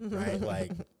judo, right?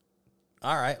 Like,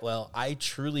 all right, well, I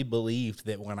truly believed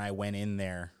that when I went in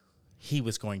there, he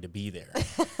was going to be there.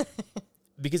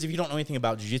 Because if you don't know anything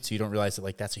about jiu-jitsu, you don't realize that,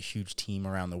 like, that's a huge team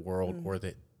around the world, or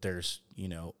that there's,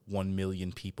 1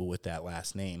 million people with that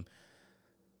last name.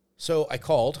 So I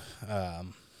called,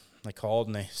 and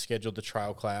they scheduled the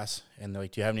trial class, and they're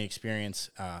like, do you have any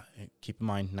experience? Keep in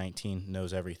mind, 19,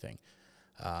 knows everything.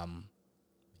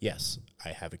 Yes, I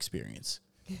have experience.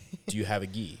 Do you have a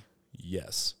gi?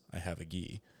 Yes, I have a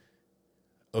gi.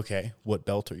 Okay, what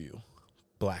belt are you?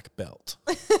 Black belt.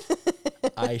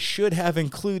 I should have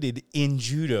included in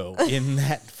judo in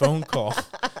that phone call,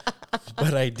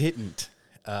 but I didn't.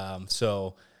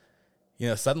 Suddenly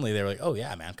they were like, oh,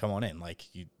 yeah, man, come on in. Like,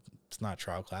 it's not a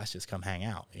trial class, just come hang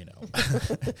out,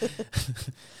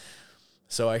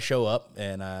 So I show up,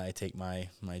 and I take my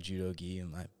judo gi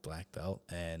and my black belt,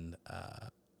 and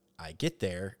I get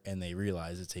there, and they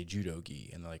realize it's a judo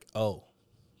gi, and they're like, oh,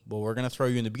 well, we're going to throw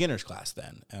you in the beginner's class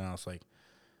then. And I was like,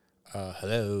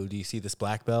 hello, do you see this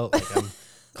black belt? Like, I'm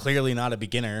clearly not a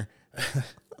beginner.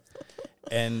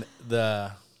 And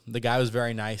the guy was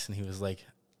very nice, and he was like,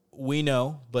 we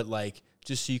know, but like,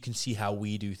 just so you can see how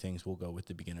we do things, we'll go with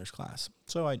the beginner's class.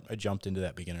 So I jumped into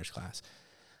that beginner's class.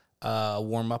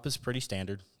 Warm up is pretty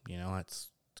standard. You know, it's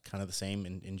kind of the same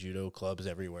in judo clubs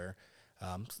everywhere.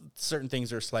 Certain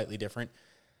things are slightly different.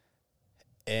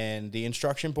 And the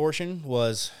instruction portion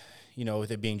was, you know, with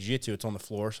it being jiu-jitsu, it's on the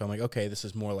floor. So I'm like, okay, this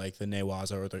is more like the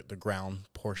newaza or the ground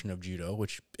portion of judo,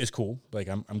 which is cool. Like,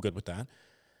 I'm good with that.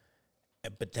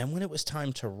 But then when it was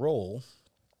time to roll,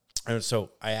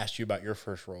 so I asked you about your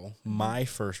first roll. My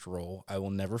first roll, I will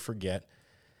never forget.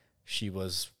 It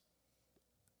was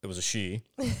a she.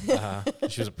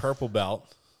 She was a purple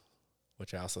belt,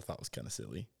 which I also thought was kind of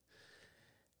silly.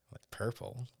 Like,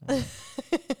 purple.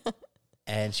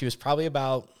 And she was probably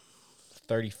about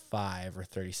 35 or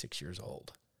 36 years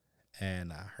old.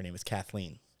 And her name is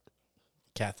Kathleen.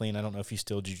 Kathleen, I don't know if you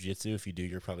still do jiu-jitsu. If you do,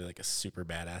 you're probably like a super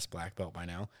badass black belt by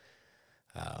now.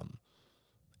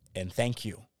 And thank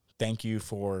you. Thank you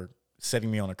for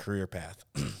setting me on a career path.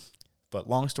 But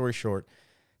long story short,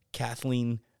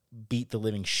 Kathleen beat the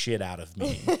living shit out of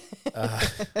me.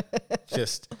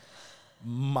 Just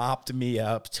mopped me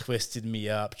up, twisted me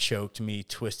up, choked me,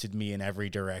 twisted me in every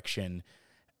direction.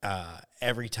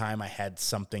 Every time I had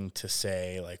something to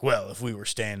say, like, well, if we were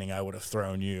standing, I would have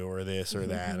thrown you, or this or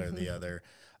that or the other.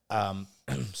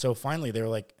 So finally they were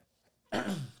like,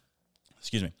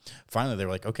 excuse me. Finally they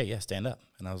were like, okay, yeah, stand up.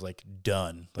 And I was like,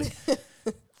 done. Like,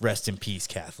 rest in peace,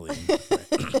 Kathleen.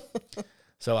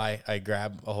 So I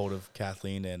grabbed a hold of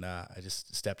Kathleen and I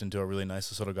just stepped into a really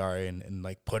nice Sotogari and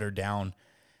like put her down.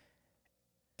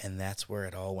 And that's where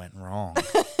it all went wrong.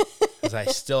 Because I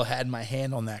still had my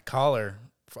hand on that collar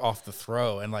off the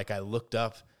throw. And like I looked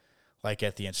up like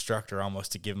at the instructor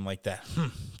almost to give him like that,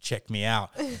 check me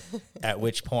out. At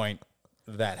which point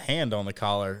that hand on the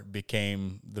collar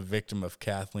became the victim of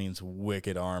Kathleen's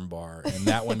wicked arm bar. And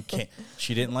that one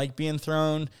she didn't like being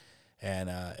thrown.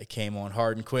 And it came on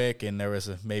hard and quick, and there was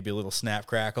maybe a little snap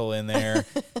crackle in there.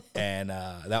 And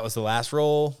that was the last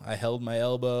roll. I held my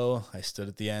elbow. I stood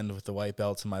at the end with the white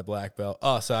belts and my black belt.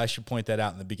 Oh, so I should point that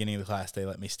out. In the beginning of the class, they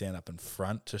let me stand up in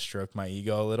front to stroke my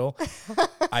ego a little.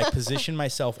 I positioned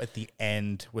myself at the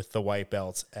end with the white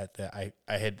belts. I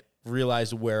had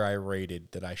realized where I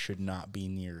rated that I should not be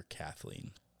near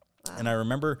Kathleen. Wow. And I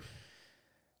remember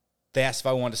they asked if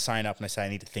I wanted to sign up, and I said I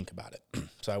need to think about it.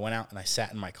 So I went out and I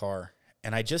sat in my car,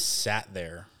 and I just sat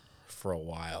there for a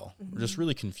while, just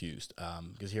really confused.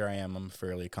 Because here I am, I'm a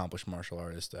fairly accomplished martial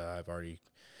artist. I've already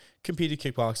competed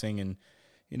kickboxing and,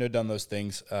 you know, done those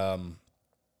things.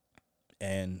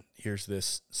 And here's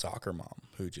this soccer mom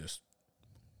who just,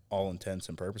 all intents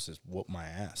and purposes, whooped my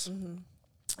ass.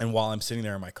 And while I'm sitting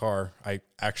there in my car, I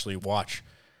actually watch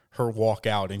her walk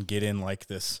out and get in like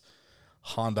this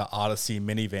Honda Odyssey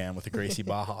minivan with a Gracie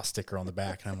Baja sticker on the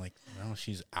back. And I'm like, no,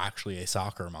 she's actually a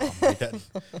soccer mom. Like that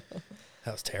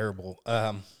was terrible.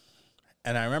 And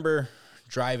I remember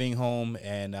driving home,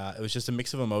 and it was just a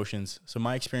mix of emotions. So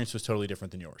my experience was totally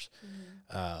different than yours.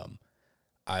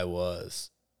 I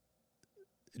was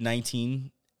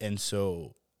 19 and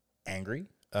so angry.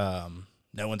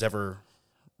 No one's ever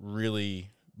really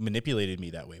manipulated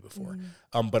me that way before,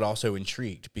 but also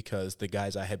intrigued because the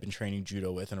guys I had been training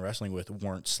judo with and wrestling with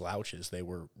weren't slouches. They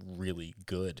were really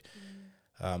good.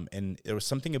 And there was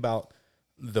something about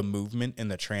the movement and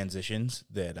the transitions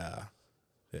that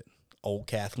old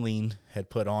Kathleen had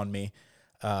put on me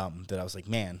that I was like,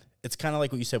 man, it's kind of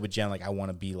like what you said with Jen, like, I want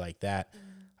to be like that.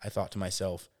 I thought to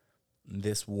myself,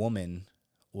 this woman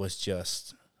was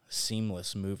just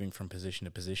seamless moving from position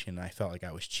to position. And I felt like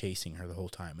I was chasing her the whole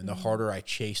time. And the harder I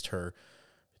chased her,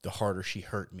 the harder she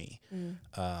hurt me.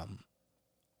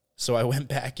 So I went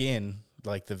back in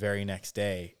like the very next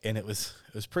day, and it was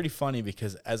pretty funny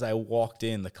because as I walked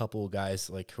in, the couple of guys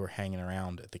like who were hanging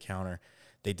around at the counter,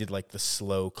 they did like the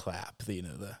slow clap, you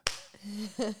know,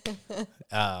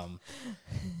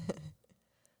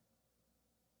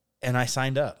 and I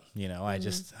signed up, you know, I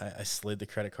slid the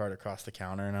credit card across the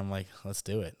counter, and I'm like, let's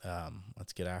do it.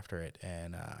 Let's get after it.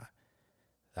 And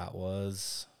that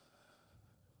was,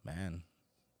 man,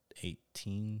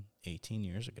 18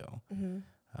 years ago.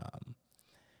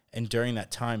 And during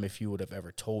that time, if you would have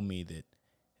ever told me that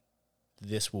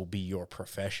this will be your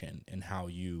profession and how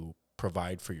you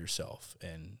provide for yourself,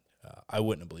 and I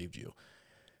wouldn't have believed you.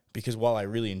 Because while I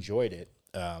really enjoyed it,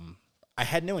 I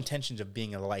had no intentions of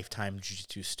being a lifetime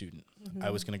jiu-jitsu student. I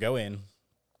was going to go in.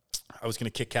 I was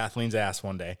going to kick Kathleen's ass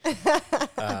one day.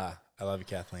 I love you,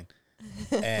 Kathleen.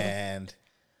 And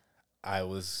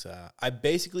I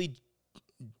basically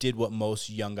did what most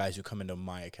young guys who come into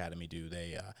my academy do.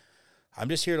 I'm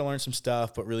just here to learn some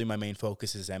stuff, but really my main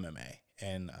focus is MMA.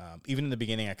 And even in the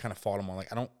beginning, I kind of fought them on,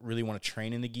 like, I don't really want to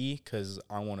train in the gi because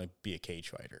I want to be a cage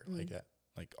fighter like that,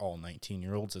 like all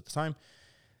 19-year-olds at the time.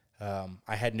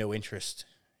 I had no interest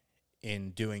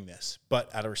in doing this.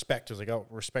 But out of respect, I was like, oh,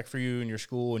 respect for you and your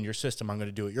school and your system, I'm going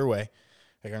to do it your way.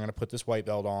 Like, I'm going to put this white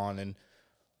belt on and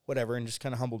whatever, and just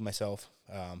kind of humbled myself.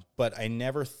 But I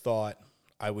never thought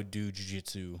I would do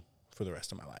jiu-jitsu for the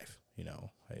rest of my life. You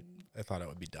know, I thought I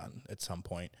would be done at some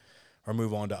point or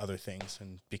move on to other things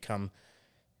and become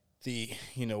the,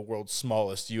 you know, world's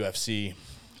smallest UFC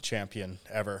champion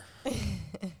ever,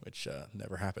 which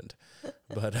never happened.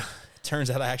 But it turns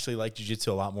out I actually like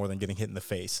jiu-jitsu a lot more than getting hit in the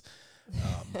face,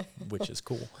 which is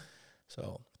cool.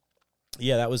 So,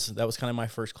 yeah, that was kind of my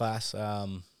first class,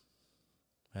 and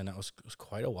that was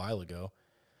quite a while ago.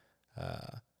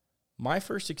 My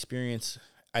first experience,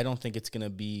 I don't think it's going to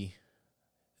be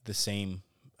the same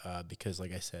because,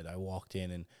 like I said, I walked in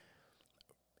and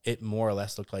it more or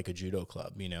less looked like a judo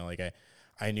club. You know, like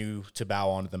I knew to bow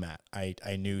onto the mat.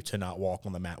 I knew to not walk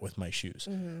on the mat with my shoes.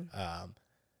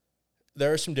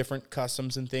 There are some different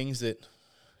customs and things that,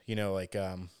 you know, like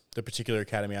the particular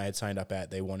academy I had signed up at,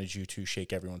 they wanted you to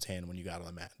shake everyone's hand when you got on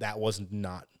the mat. That was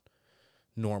not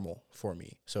normal for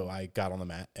me. So I got on the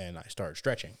mat and I started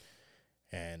stretching.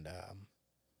 And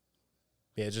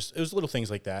yeah, it was little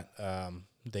things like that. I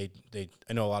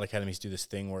know a lot of academies do this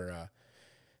thing where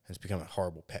it's become a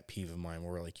horrible pet peeve of mine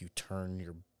where like you turn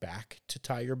your back to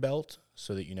tie your belt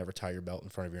so that you never tie your belt in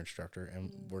front of your instructor.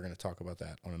 And we're going to talk about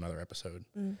that on another episode.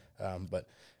 But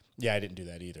yeah, I didn't do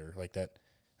that either. Like that,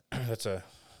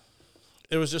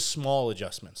 it was just small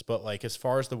adjustments. But like, as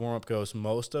far as the warm up goes,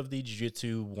 most of the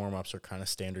jiu-jitsu warm ups are kind of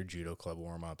standard judo club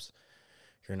warm ups.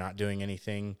 You're not doing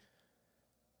anything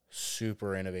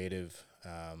super innovative,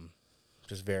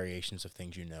 just variations of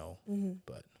things, you know,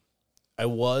 but I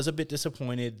was a bit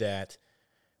disappointed that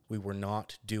we were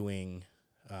not doing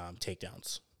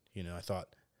takedowns. You know, I thought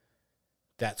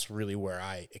that's really where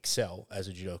I excel as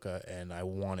a judoka, and I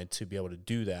wanted to be able to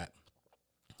do that.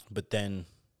 But then,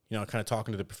 you know, kind of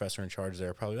talking to the professor in charge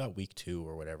there, probably about week 2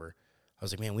 or whatever, I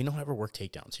was like, man, we don't ever work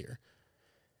takedowns here.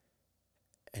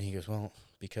 And he goes, well,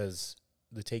 because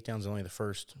the takedown's only the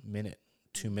first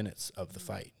 2 minutes of the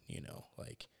fight, you know,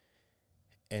 like,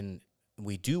 and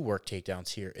we do work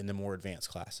takedowns here in the more advanced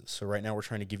classes. So right now we're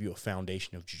trying to give you a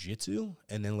foundation of jiu-jitsu,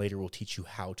 and then later we'll teach you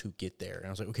how to get there. And I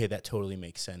was like, okay, that totally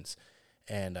makes sense.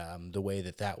 And the way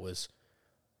that was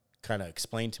kind of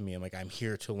explained to me, I'm like, I'm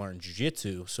here to learn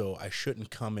jiu-jitsu, so I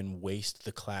shouldn't come and waste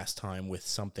the class time with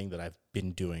something that I've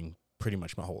been doing pretty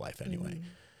much my whole life anyway,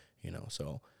 you know.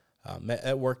 So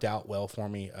that worked out well for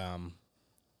me.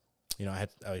 You know,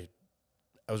 I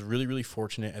was really, really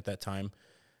fortunate at that time.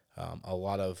 A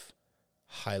lot of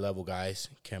high-level guys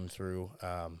came through.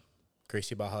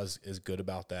 Gracie Baja is good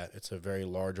about that. It's a very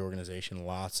large organization,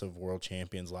 lots of world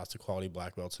champions, lots of quality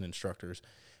black belts and instructors,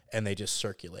 and they just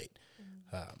circulate.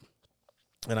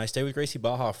 And I stayed with Gracie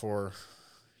Baja for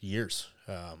years,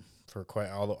 for quite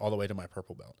all the way to my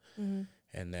purple belt.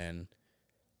 And then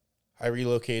I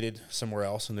relocated somewhere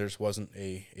else, and there just wasn't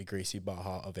a Gracie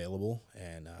Baja available.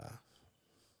 And,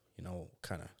 you know,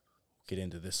 kind of get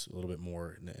into this a little bit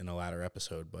more in a latter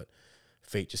episode, but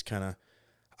fate just kind of,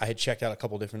 I had checked out a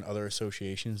couple different other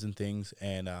associations and things,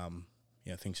 and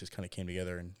you know, things just kind of came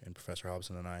together, and Professor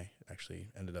Hobson and I actually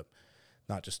ended up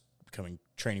not just becoming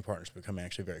training partners, but becoming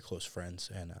actually very close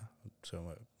friends, and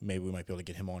so maybe we might be able to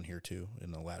get him on here too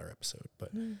in the latter episode.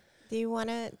 But do you want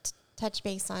to touch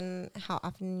base on how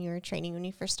often you were training when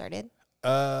you first started?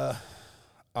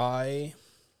 I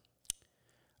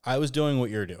was doing what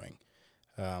you're doing.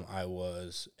 I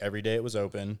was, every day it was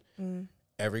open,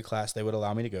 every class they would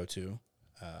allow me to go to.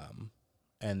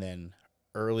 And then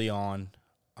early on,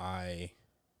 I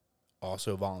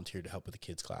also volunteered to help with the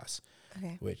kids class,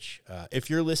 which, if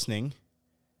you're listening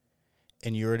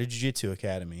and you're at a jiu-jitsu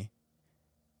academy,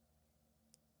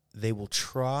 they will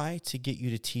try to get you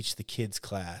to teach the kids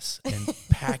class and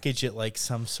package it like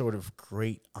some sort of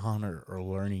great honor or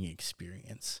learning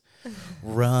experience.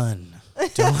 Run.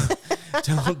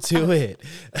 Don't do it.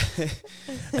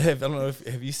 I don't know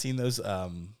have you seen those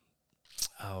not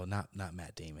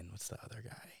Matt Damon, what's the other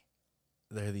guy?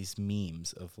 There are these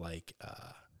memes of like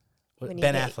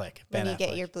Ben Affleck. When you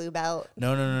get your blue belt.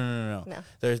 No.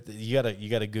 There's you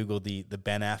gotta Google the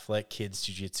Ben Affleck kids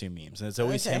jiu-jitsu memes, and it's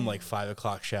always him like 5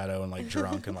 o'clock shadow and like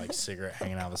drunk and like cigarette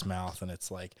hanging out of his mouth, and it's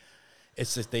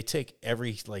just they take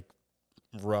every like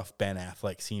rough Ben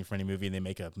Affleck scene from any movie and they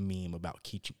make a meme about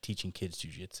teaching kids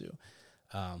jiu-jitsu,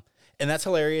 and that's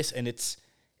hilarious, and it's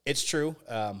true.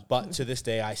 But to this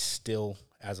day, I still,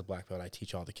 as a black belt, I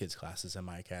teach all the kids classes in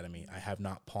my academy. I have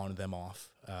not pawned them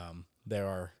off. There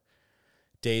are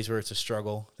days where it's a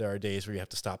struggle. There are days where you have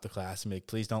to stop the class and be like,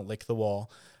 please don't lick the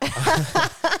wall.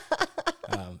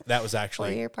 That was or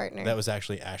actually your partner. that was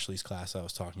actually Ashley's class I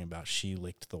was talking about. She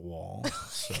licked the wall.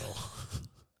 So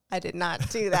I did not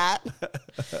do that.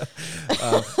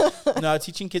 no,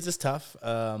 teaching kids is tough,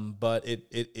 but it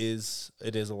is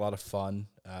a lot of fun.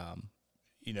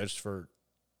 Just for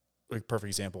like perfect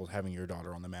example, having your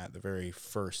daughter on the mat the very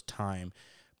first time,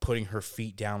 putting her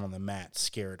feet down on the mat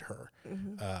scared her.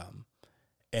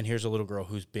 And here's a little girl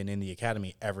who's been in the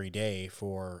academy every day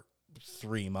for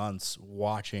 3 months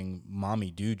watching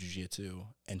mommy do jiu-jitsu,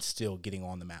 and still getting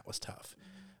on the mat was tough.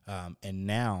 And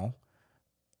now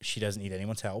she doesn't need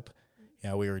anyone's help.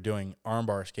 We were doing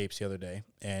armbar escapes the other day,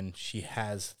 and she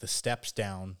has the steps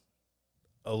down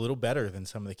a little better than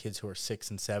some of the kids who are 6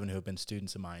 and 7 who have been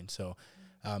students of mine. So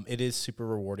it is super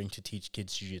rewarding to teach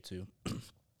kids jiu-jitsu.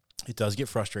 It does get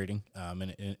frustrating,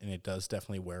 and it does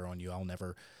definitely wear on you. I'll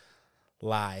never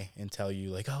lie and tell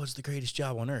you, like, oh, it's the greatest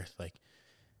job on earth. Like,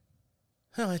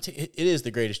 no, it is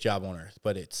the greatest job on earth,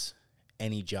 but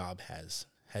any job has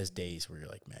days where you're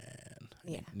like, man,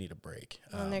 I need a break.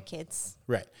 And they're kids.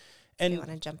 Right. And they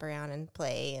want to jump around and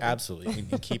play. Absolutely.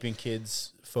 And keeping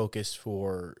kids focused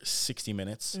for 60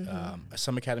 minutes.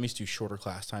 Some academies do shorter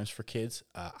class times for kids.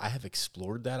 I have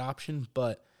explored that option,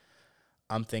 but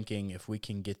I'm thinking if we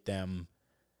can get them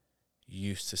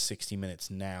used to 60 minutes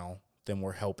now, then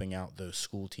we're helping out those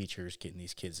school teachers getting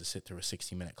these kids to sit through a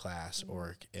 60-minute class,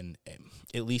 and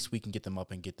at least we can get them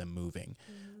up and get them moving.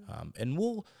 And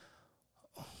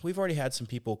we've already had some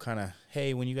people kind of,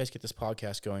 hey, when you guys get this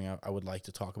podcast going, I would like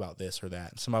to talk about this or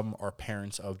that. Some of them are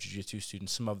parents of jiu-jitsu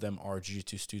students. Some of them are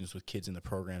jiu-jitsu students with kids in the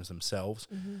programs themselves.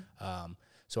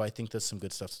 So I think that's some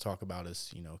good stuff to talk about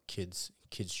is, kids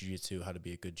jiu-jitsu, how to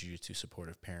be a good jiu-jitsu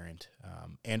supportive parent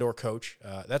and or coach.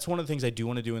 That's one of the things I do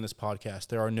want to do in this podcast.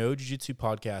 There are no jiu-jitsu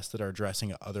podcasts that are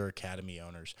addressing other academy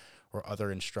owners or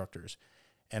other instructors.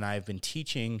 And I've been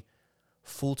teaching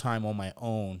full-time on my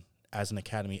own as an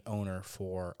academy owner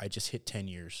I just hit 10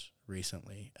 years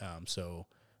recently. So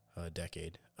a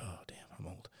decade. Oh, damn, I'm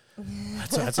old.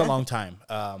 That's a long time.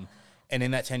 And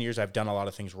in that 10 years, I've done a lot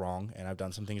of things wrong, and I've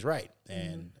done some things right.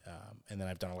 And then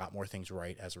I've done a lot more things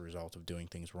right as a result of doing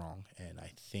things wrong. And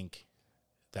I think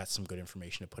that's some good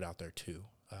information to put out there, too,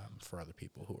 for other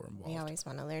people who are involved. We always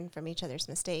want to learn from each other's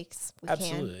mistakes.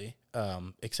 Absolutely.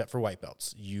 Except for white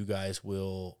belts. You guys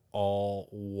will all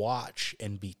watch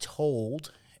and be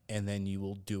told, and then you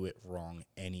will do it wrong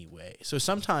anyway. So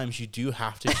sometimes you do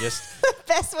have to just...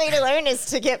 Best way to learn is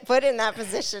to get put in that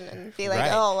position and be like,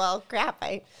 Right. oh, well, crap.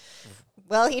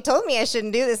 Well, he told me I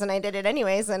shouldn't do this, and I did it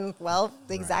anyways. And, well,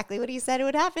 exactly what he said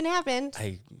would happen happened.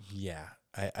 I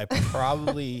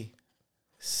probably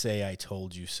say I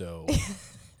told you so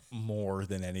more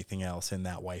than anything else in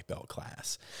that white belt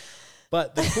class.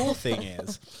 But the cool thing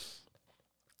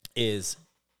is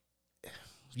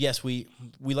yes, we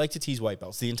like to tease white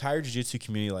belts. The entire jiu-jitsu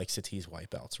community likes to tease white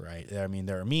belts, right? I mean,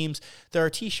 there are memes, there are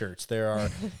T-shirts, there are,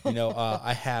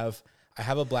 I have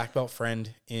a black belt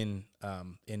friend in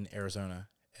Arizona,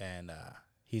 and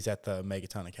he's at the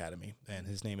Megaton Academy, and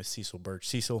his name is Cecil Birch.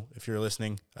 Cecil, if you're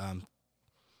listening,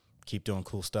 keep doing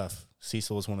cool stuff.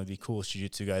 Cecil is one of the coolest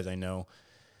jiu-jitsu guys I know.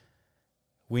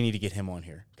 We need to get him on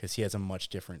here because he has a much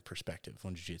different perspective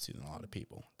on jiu-jitsu than a lot of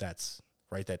people.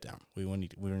 Write that down. We want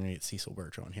to get Cecil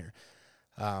Birch on here.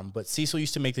 But Cecil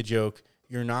used to make the joke,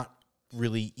 you're not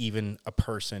really even a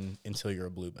person until you're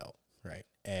a blue belt, right?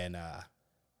 And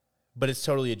but it's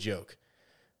totally a joke.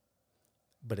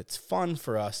 But it's fun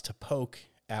for us to poke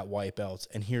at white belts,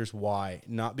 and here's why.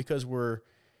 Not because we're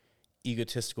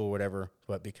egotistical or whatever,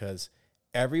 but because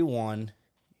everyone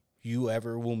you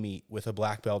ever will meet with a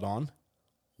black belt on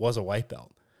was a white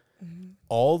belt.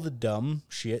 All the dumb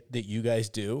shit that you guys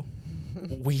do,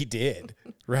 we did,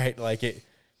 right? Like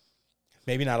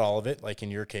maybe not all of it. Like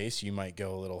in your case, you might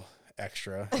go a little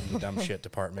extra in the dumb shit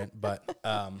department, but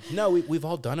no, we've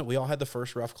all done it. We all had the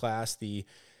first rough class, the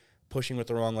pushing with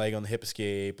the wrong leg on the hip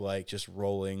escape, like just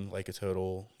rolling like a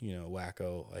total,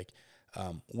 wacko. Like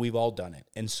we've all done it.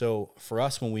 And so for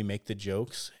us, when we make the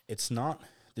jokes, the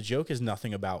joke is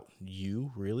nothing about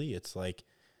you really. It's like,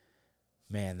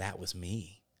 man, that was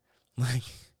me. Like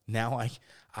now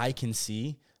I can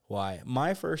see why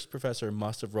my first professor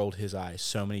must have rolled his eyes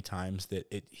so many times that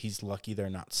he's lucky they're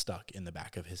not stuck in the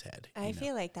back of his head. I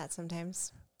feel like that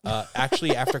sometimes.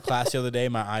 Actually, after class the other day,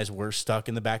 my eyes were stuck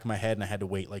in the back of my head, and I had to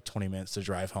wait like 20 minutes to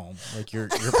drive home. Like your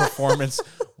performance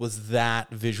was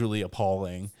that visually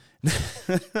appalling.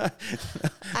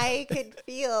 I could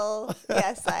feel,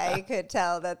 yes, I could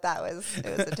tell it was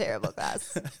a terrible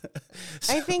class.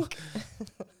 I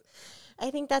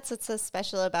think that's what's so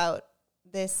special about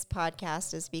this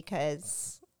podcast is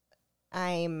because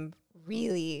I'm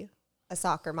really a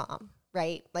soccer mom.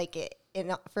 right? Like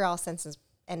for all senses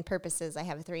and purposes, I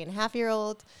have a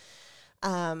 3.5-year-old.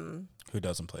 Who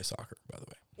doesn't play soccer, by the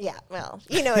way. Yeah, well,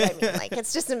 you know what I mean. Like,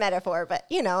 it's just a metaphor, but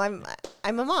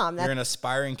I'm a mom. You're an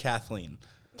aspiring Kathleen.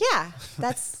 Yeah,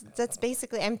 that's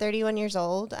basically. I'm 31 years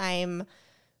old. I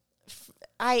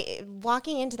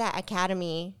walking into that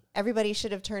academy. Everybody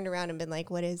should have turned around and been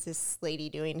like, "What is this lady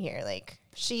doing here? Like,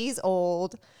 she's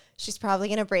old. She's probably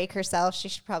gonna break herself. She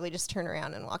should probably just turn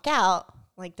around and walk out."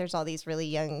 Like, there's all these really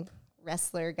young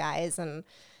wrestler guys, and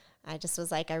I just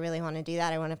was like, I really want to do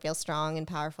that. I want to feel strong and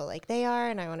powerful like they are,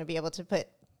 and I want to be able to put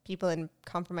people in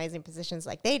compromising positions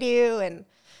like they do. And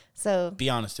so, be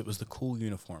honest, it was the cool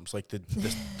uniforms, like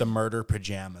the murder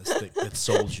pajamas that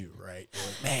sold you, right? You're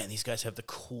like, man, these guys have the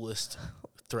coolest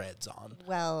threads on.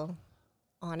 well,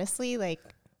 honestly, like,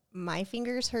 my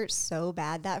fingers hurt so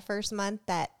bad that first month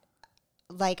that,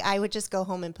 like, I would just go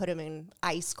home and put them in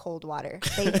ice cold water.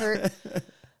 They hurt.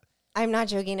 I'm not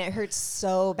joking. It hurts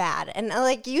so bad. And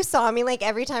like, you saw me, like,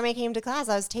 every time I came to class,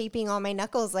 I was taping all my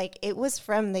knuckles. Like, it was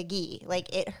from the gi.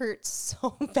 Like, it hurts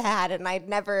so bad. And I'd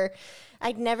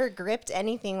never gripped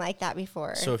anything like that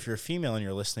before. So if you're a female and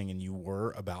you're listening and you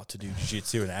were about to do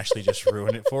jiu-jitsu and Ashley just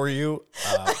ruined it for you,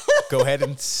 go ahead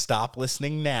and stop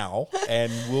listening now,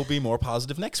 and we'll be more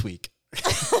positive next week.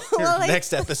 Well, like,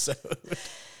 next episode.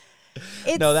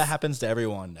 No, that happens to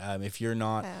everyone. If you're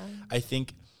not, I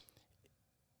think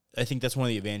that's one of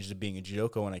the advantages of being a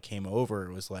judoka. When I came over,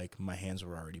 it was like my hands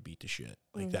were already beat to shit.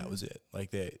 Like, that was it.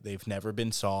 Like, they've never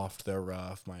been soft. They're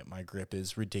rough. My grip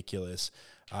is ridiculous.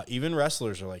 Even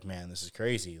wrestlers are like, man, this is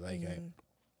crazy. Like,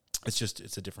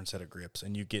 it's a different set of grips.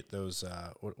 And you get those,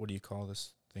 what do you call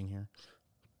this thing here?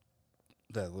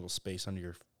 That little space under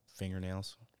your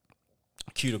fingernails.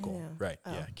 Cuticle, Yeah. right?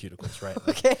 Oh. Yeah, cuticles, right?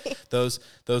 Okay. Like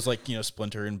those like,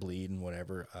 splinter and bleed and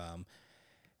whatever.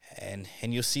 And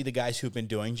you'll see the guys who've been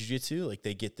doing jiu-jitsu, like,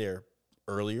 they get there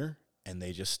earlier and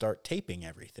they just start taping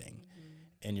everything.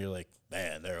 And you're like,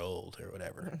 man, they're old or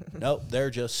whatever. Nope, they're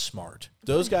just smart.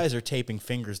 Those guys are taping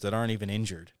fingers that aren't even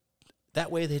injured. That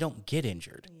way they don't get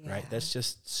injured, right? That's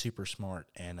just super smart.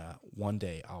 And one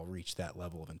day I'll reach that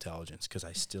level of intelligence, because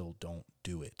I still don't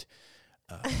do it.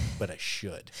 But I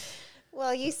should.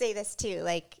 Well, you say this too,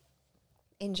 like,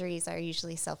 injuries are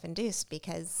usually self-induced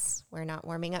because we're not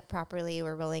warming up properly.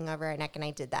 We're rolling over our neck. And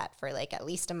I did that for like at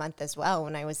least a month as well,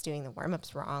 when I was doing the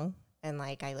warm-ups wrong. And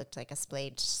like, I looked like a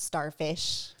splayed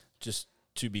starfish. Just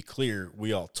to be clear,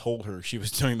 we all told her she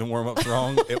was doing the warm-ups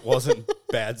wrong. It wasn't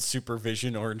bad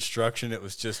supervision or instruction. It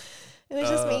was just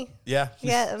me. Yeah.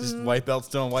 Yeah. Just white belts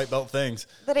doing white belt things.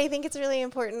 But I think it's really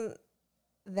important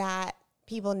that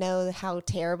people know how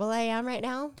terrible I am right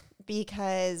now,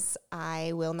 because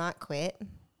I will not quit.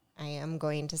 I am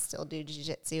going to still do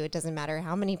jiu-jitsu. It doesn't matter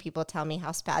how many people tell me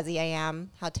how spazzy I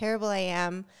am, how terrible I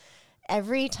am.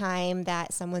 Every time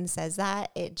that someone says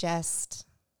that, it just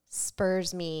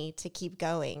spurs me to keep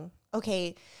going.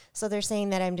 Okay, so they're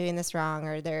saying that I'm doing this wrong,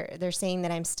 or they're saying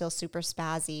that I'm still super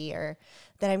spazzy, or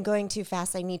that I'm going too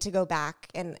fast. I need to go back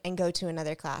and go to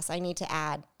another class. I need to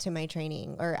add to my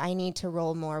training, or I need to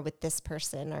roll more with this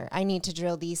person, or I need to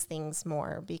drill these things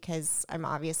more, because I'm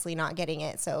obviously not getting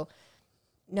it. So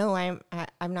no, I'm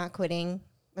not quitting.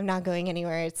 I'm not going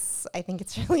anywhere. I think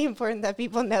it's really important that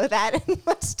people know that, and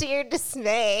much to your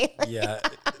dismay. Yeah,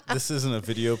 this isn't a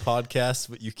video podcast,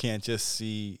 but you can't just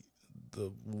see the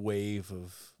wave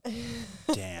of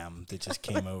damn that just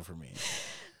came over me.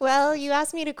 Well, you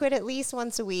asked me to quit at least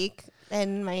once a week,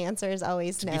 and my answer is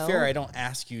always no. To be fair, I don't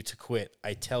ask you to quit.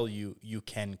 I tell you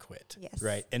can quit. Yes.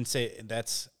 Right. And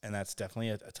that's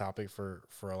definitely a topic for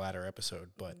a latter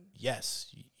episode. But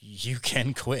yes, you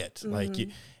can quit. Like,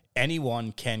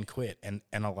 anyone can quit, and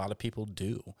a lot of people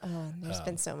do. Oh, there's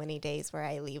been so many days where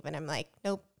I leave and I'm like,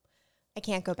 nope, I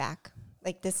can't go back.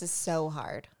 Like, this is so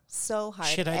hard. So hard.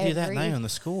 Shit, I do that night on the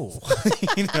school.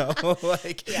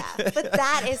 Like. Yeah, but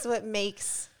that is what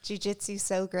makes jiu-jitsu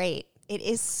so great. It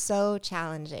is so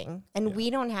challenging, and we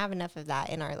don't have enough of that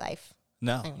in our life.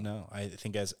 No. I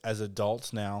think as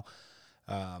adults now,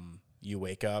 you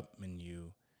wake up and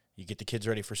you get the kids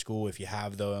ready for school if you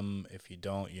have them. If you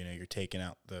don't, you're taking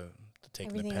out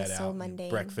taking Everything the pet is so out, mundane,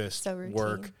 breakfast, so routine.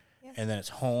 work, and then it's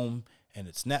home and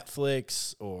it's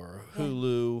Netflix or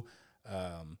Hulu,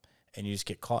 and you just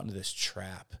get caught into this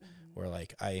trap where,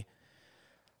 like,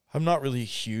 I'm not really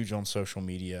huge on social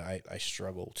media. I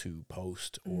struggle to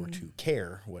post or to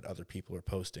care what other people are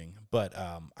posting. But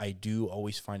I do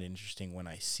always find it interesting when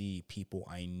I see people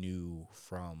I knew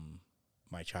from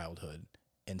my childhood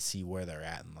and see where they're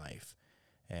at in life.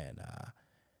 And,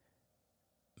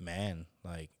 man,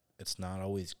 like, it's not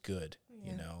always good,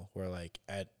 where, like,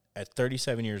 at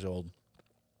 37 years old,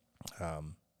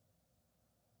 I'm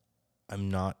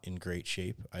not in great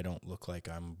shape. I don't look like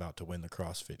I'm about to win the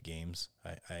CrossFit Games.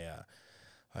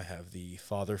 I have the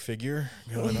father figure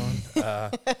going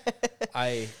on.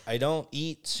 I don't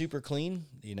eat super clean.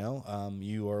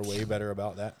 You are way better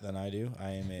about that than I do.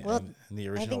 I'm the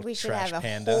original. I think we should trash have a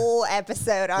panda. whole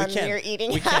episode on your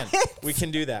eating habits. We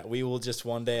can do that. We will just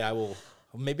one day.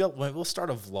 Maybe we'll start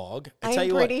a vlog. I'm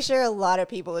pretty sure a lot of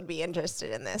people would be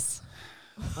interested in this.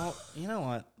 Well, you know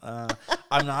what?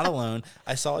 I'm not alone.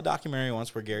 I saw a documentary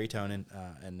once where Gary Tonin,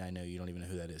 and I know you don't even know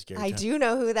who that is. I do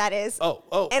know who that is.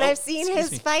 And I've seen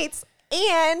his fights.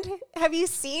 And have you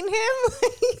seen him?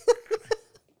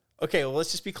 Okay, well,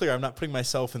 let's just be clear. I'm not putting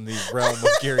myself in the realm of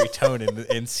Gary Tonin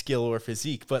in skill or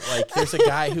physique, but there's a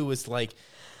guy who was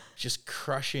just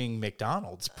crushing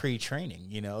McDonald's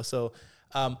pre-training. So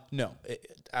no,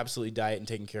 absolutely, diet and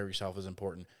taking care of yourself is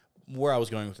important. Where I was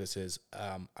going with this is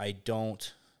I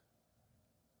don't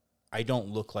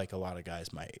look like a lot of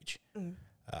guys my age.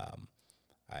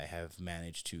 I have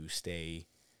managed to stay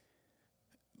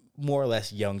more or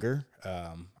less younger.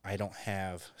 I don't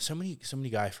have so many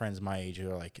guy friends my age who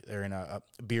are they're in a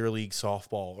beer league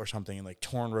softball or something and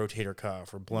torn rotator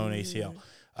cuff or blown ACL.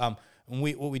 And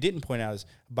what we didn't point out is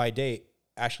by day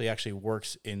Ashley actually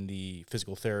works in the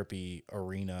physical therapy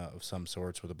arena of some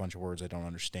sorts with a bunch of words I don't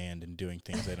understand and doing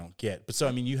things I don't get. But so,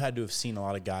 you had to have seen a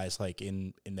lot of guys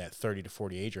in that 30 to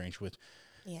 40 age range with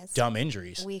dumb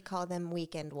injuries. We call them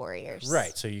weekend warriors.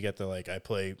 Right. So you get I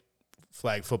play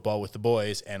flag football with the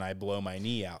boys and I blow my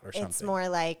knee out or something. It's more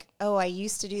I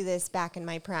used to do this back in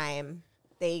my prime.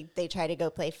 They try to go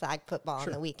play flag football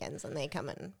on the weekends and they come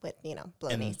in with,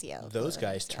 blown ACL. Those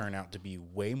guys turn out to be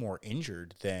way more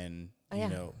injured than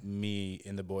me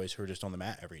and the boys who are just on the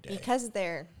mat every day. Because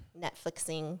they're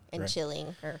Netflixing and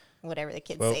chilling or whatever the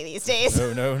kids say these days.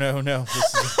 No.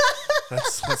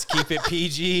 Let's keep it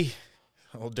PG.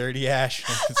 Old Dirty Ash.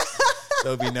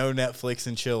 There'll be no Netflix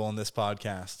and chill on this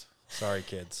podcast. Sorry,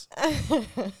 kids.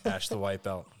 Ash the white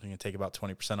belt. I'm going to take about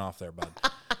 20% off there, bud.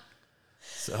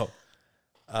 So,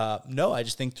 no, I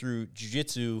just think through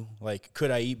jiu-jitsu,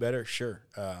 could I eat better? Sure.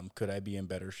 Could I be in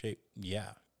better shape? Yeah.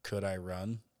 Could I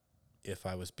run if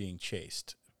I was being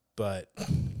chased? But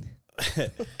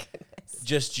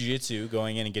just jiu-jitsu,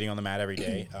 going in and getting on the mat every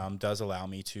day, does allow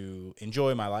me to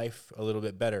enjoy my life a little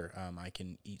bit better. I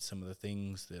can eat some of the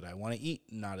things that I want to eat,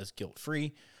 not as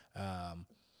guilt-free.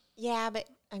 Yeah, but,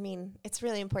 it's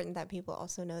really important that people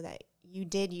also know that you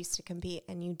did used to compete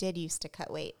and you did used to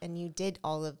cut weight and you did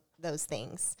all of those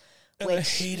things. And I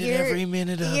hated every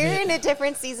minute of it. You're in a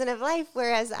different season of life,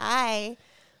 whereas I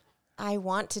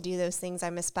want to do those things.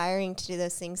 I'm aspiring to do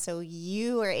those things. So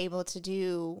you are able to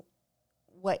do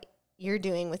what you're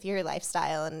doing with your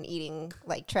lifestyle and eating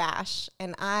like trash.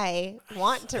 And I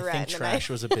want to run. I think trash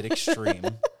was a bit extreme.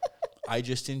 I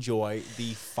just enjoy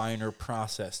the finer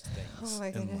processed things. Oh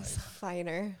my goodness.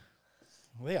 Finer.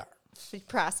 They are.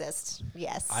 Processed,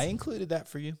 yes. I included that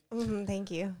for you. Mm-hmm,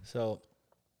 thank you. So,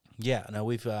 yeah, no,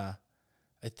 we've, I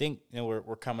think,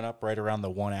 we're coming up right around the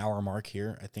 1 hour mark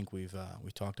here. I think we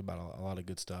talked about a lot of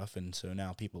good stuff. And so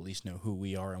now people at least know who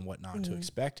we are and what not to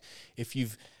expect. If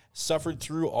you've suffered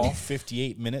through all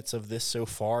 58 minutes of this so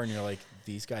far and you're like,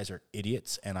 these guys are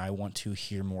idiots and I want to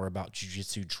hear more about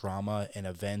jiu-jitsu drama and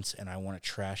events and I want to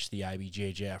trash the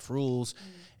IBJJF rules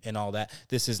and all that,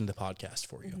 this isn't the podcast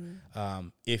for you.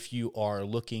 If you are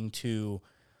looking to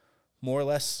more or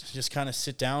less just kind of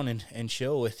sit down and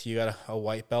chill with, you got a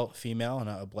white belt female and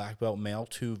a black belt male,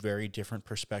 two very different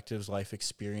perspectives, life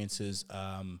experiences,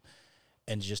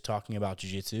 and just talking about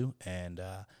jiu-jitsu. And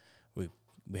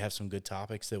we have some good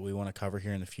topics that we want to cover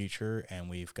here in the future, and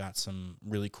we've got some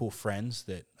really cool friends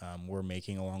that we're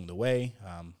making along the way.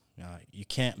 You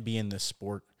can't be in this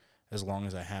sport as long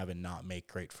as I have and not make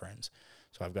great friends.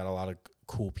 So I've got a lot of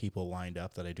cool people lined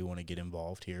up that I do want to get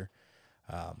involved here.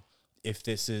 If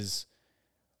this is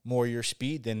more your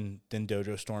speed, then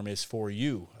Dojo Storm is for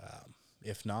you.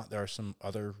 If not, there are some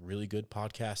other really good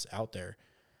podcasts out there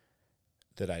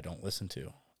that I don't listen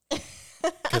to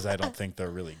because I don't think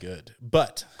they're really good.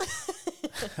 But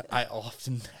I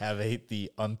often have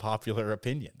the unpopular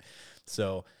opinion.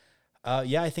 So,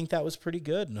 yeah, I think that was pretty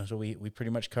good. So we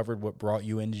pretty much covered what brought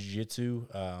you into jiu-jitsu.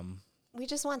 We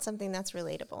just want something that's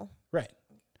relatable. Right.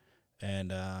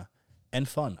 And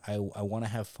fun. I want to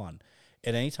have fun.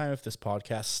 At any time, if this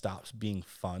podcast stops being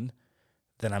fun,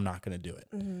 then I'm not going to do it.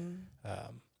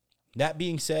 That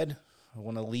being said, I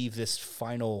want to leave this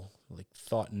final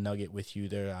thought nugget with you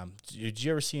there. Did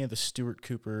you ever see any of the Stuart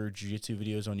Cooper jiu-jitsu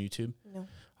videos on YouTube? No.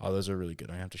 Oh, those are really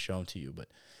good. I have to show them to you. But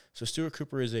so Stuart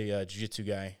Cooper is a jiu-jitsu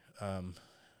guy.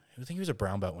 I think he was a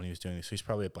brown belt when he was doing this, so he's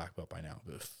probably a black belt by now.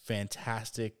 But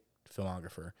fantastic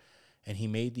filmographer. And he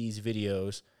made these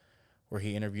videos where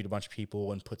he interviewed a bunch of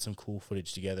people and put some cool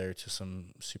footage together to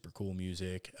some super cool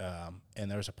music. And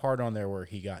there was a part on there where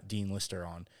he got Dean Lister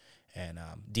on. And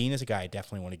Dean is a guy I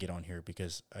definitely want to get on here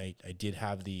because I did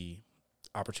have the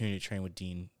opportunity to train with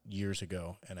Dean years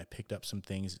ago, and I picked up some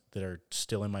things that are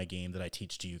still in my game that I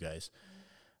teach to you guys.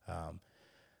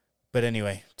 But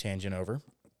anyway, tangent over.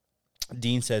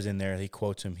 Dean says in there, he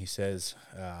quotes him, he says,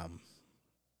 and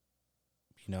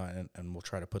we'll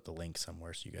try to put the link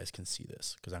somewhere so you guys can see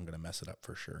this because I'm going to mess it up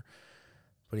for sure.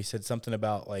 But he said something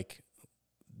about like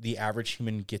the average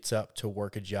human gets up to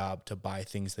work a job to buy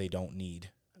things they don't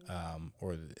need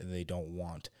or they don't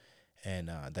want.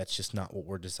 And that's just not what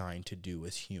we're designed to do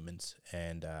as humans.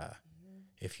 And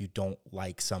if you don't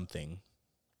like something,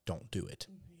 don't do it,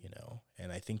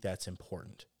 And I think that's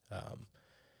important.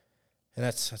 And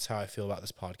that's how I feel about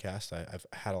this podcast. I've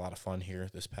had a lot of fun here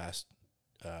this past,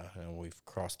 we've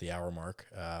crossed the hour mark.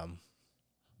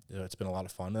 It's been a lot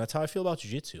of fun. And that's how I feel about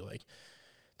jiu-jitsu. Like,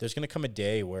 there's going to come a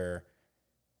day where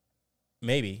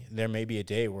there may be a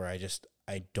day where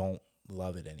I don't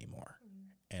love it anymore.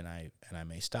 And I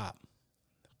may stop.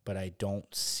 But I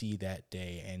don't see that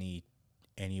day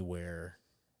anywhere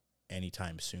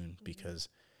anytime soon because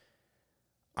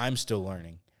I'm still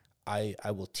learning. I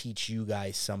will teach you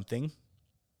guys something,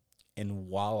 and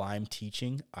while I'm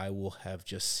teaching, I will have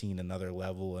just seen another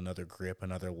level, another grip,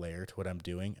 another layer to what I'm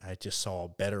doing. I just saw a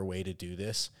better way to do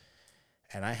this,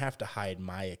 and I have to hide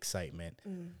my excitement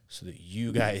so that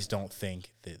you guys don't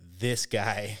think that this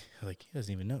guy, like, he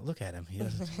doesn't even know. Look at him. He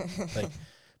doesn't, like...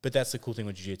 But that's the cool thing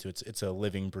with jiu-jitsu. It's a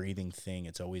living, breathing thing.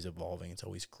 It's always evolving. It's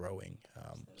always growing.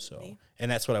 And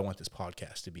that's what I want this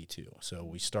podcast to be too. So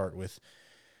we start with,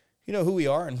 who we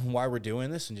are and why we're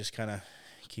doing this, and just kind of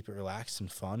keep it relaxed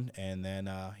and fun. And then,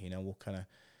 we're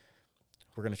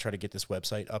going to try to get this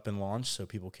website up and launched so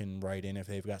people can write in if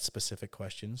they've got specific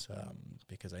questions.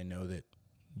 Because I know that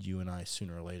you and I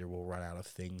sooner or later will run out of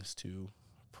things to,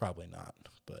 probably not,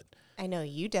 but I know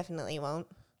you definitely won't.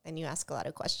 And you ask a lot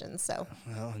of questions, so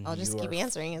I'll just keep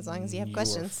answering as long as you have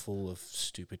questions. You are full of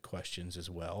stupid questions as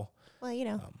well.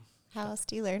 Well, how else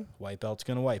do you learn? White belt's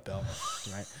gonna white belt,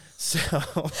 right? So,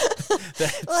 well,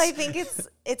 I think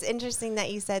it's interesting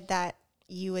that you said that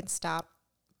you would stop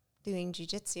doing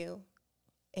jiu-jitsu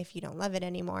if you don't love it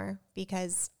anymore,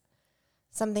 because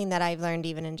something that I've learned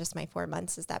even in just my 4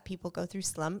 months is that people go through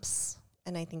slumps.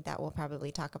 And I think that we'll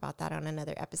probably talk about that on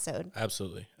another episode.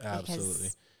 Absolutely.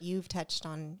 Because you've touched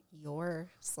on your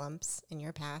slumps in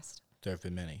your past. There have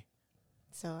been many.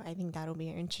 So I think that'll be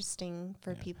interesting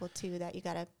for people, too, that you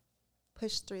got to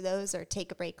push through those or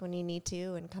take a break when you need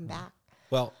to and come back.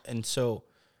 Well, and so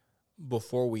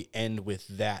before we end with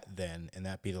that then, and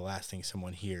that be the last thing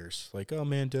someone hears, like, oh,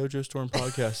 man, Dojo Storm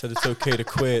Podcast said it's okay to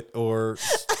quit, or...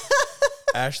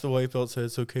 Ash the white belt said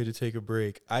it's okay to take a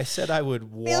break. I said I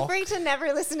would walk. Feel free to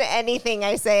never listen to anything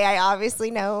I say. I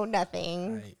obviously know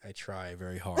nothing. I try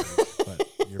very hard, but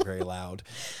you're very loud.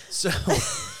 So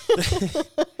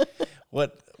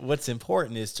what's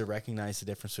important is to recognize the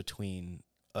difference between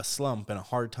a slump and a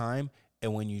hard time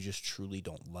and when you just truly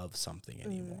don't love something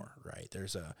anymore, right?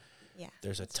 There's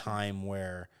a time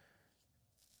where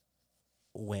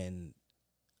when,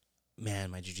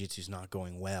 man, my jiu-jitsu is not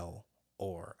going well,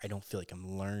 or I don't feel like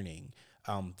I'm learning,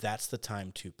 that's the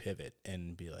time to pivot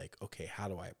and be like, okay, how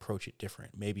do I approach it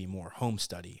different? Maybe more home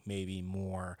study, maybe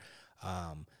more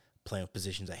playing with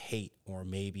positions I hate, or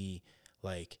maybe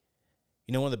like,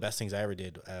 one of the best things I ever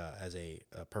did as a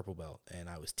purple belt, and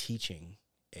I was teaching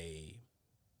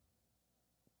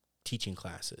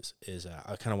classes, is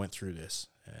I kind of went through this,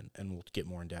 and we'll get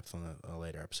more in depth on a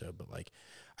later episode, but like,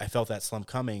 I felt that slump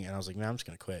coming, and I was like, man, I'm just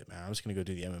going to quit, man. I'm just going to go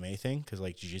do the MMA thing, because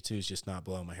like jiu-jitsu is just not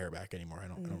blowing my hair back anymore. I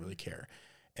don't really care.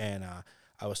 And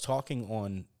I was talking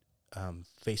on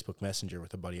Facebook Messenger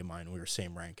with a buddy of mine. We were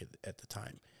same rank at the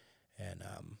time, and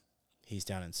he's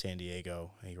down in San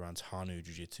Diego. He runs Hanu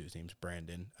Jiu-Jitsu. His name's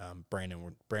Brandon.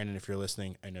 Brandon, if you're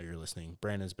listening, I know you're listening.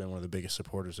 Brandon's been one of the biggest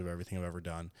supporters of everything I've ever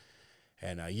done.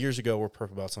 And years ago, we're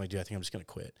purple belts. I'm like, dude, I think I'm just going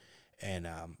to quit. And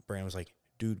Brandon was like,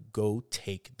 dude, go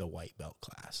take the white belt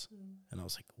class. And I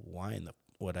was like, why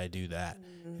would I do that?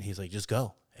 And he's like, just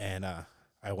go. And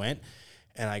I went,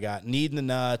 and I got kneed in the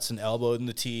nuts and elbowed in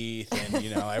the teeth,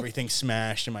 and everything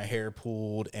smashed and my hair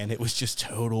pulled, and it was just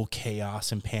total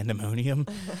chaos and pandemonium.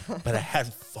 But I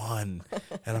had fun,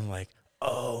 and I'm like,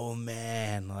 oh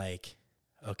man, like,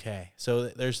 okay. So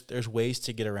there's ways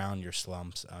to get around your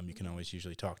slumps. You can always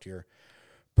usually talk to your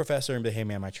professor and be, hey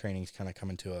man, my training's kind of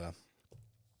coming to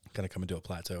a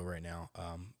plateau right now.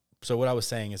 So what I was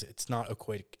saying is it's not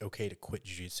okay to quit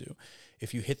jiu-jitsu.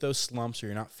 If you hit those slumps or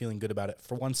you're not feeling good about it,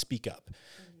 for one, speak up.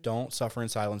 Don't suffer in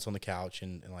silence on the couch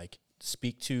and like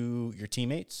speak to your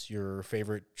teammates, your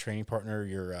favorite training partner,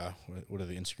 your, what are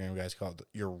the Instagram guys called?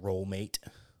 Your role mate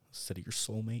instead of your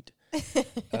soulmate.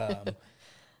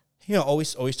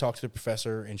 Always talk to the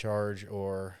professor in charge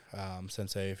or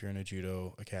sensei if you're in a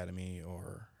judo academy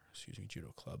or,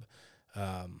 judo club.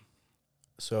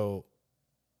 So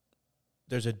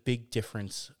there's a big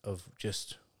difference of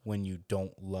just when you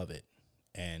don't love it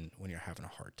and when you're having a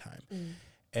hard time.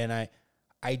 And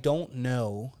I don't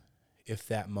know if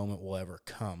that moment will ever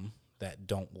come, that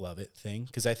don't love it thing,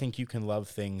 because I think you can love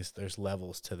things. There's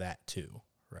levels to that too,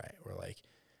 right? Where like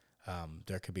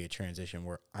there could be a transition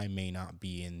where I may not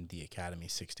be in the academy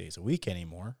 6 days a week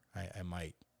anymore. I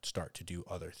might start to do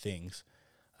other things.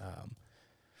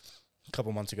 A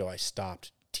couple months ago, I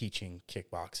stopped teaching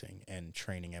kickboxing and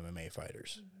training MMA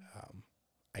fighters.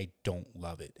 I don't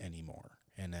love it anymore,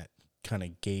 and that kind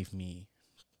of gave me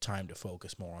time to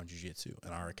focus more on jiu-jitsu,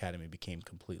 and our academy became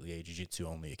completely a jiu-jitsu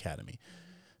only academy.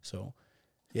 So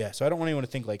I don't want anyone to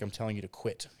think like I'm telling you to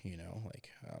quit,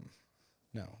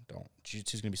 no, don't.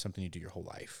 Jiu-jitsu is going to be something you do your whole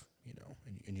life,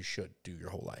 and you should do your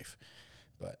whole life.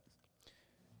 But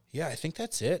yeah, I think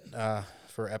that's it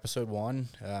for episode 1.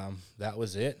 That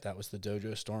was it. That was the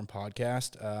Dojo Storm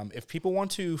podcast. If people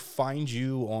want to find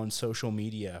you on social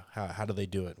media, how do they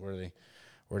do it? Where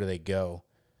do they go?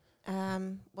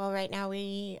 Well, right now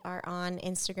we are on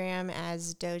Instagram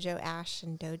as Dojo Ash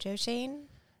and Dojo Shane.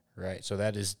 Right. So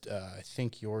that is, I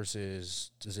think yours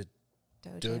is it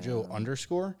Dojo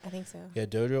 _ I think so. Yeah,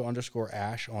 Dojo _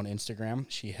 Ash on Instagram.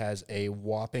 She has a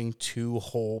whopping 2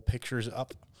 whole pictures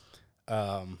up.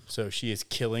 So she is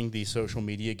killing the social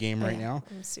media game right now.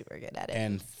 I'm super good at it.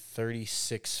 And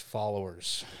 36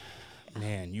 followers.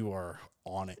 Man, you are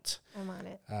on it. I'm on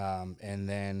it. And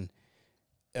then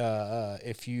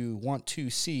if you want to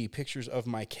see pictures of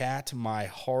my cat, my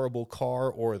horrible car,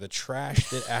 or the trash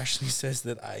that Ashley says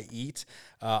that I eat,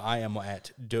 I am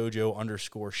at Dojo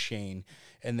 _ Shane.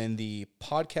 And then the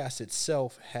podcast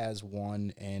itself has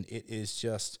one, and it is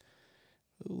just,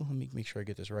 let me make sure I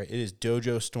get this right. It is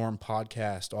Dojo Storm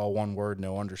Podcast, all one word,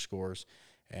 no underscores.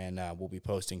 And we'll be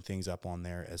posting things up on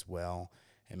there as well.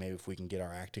 And maybe if we can get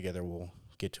our act together, we'll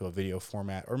get to a video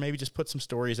format, or maybe just put some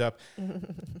stories up.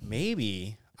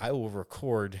 Maybe I will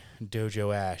record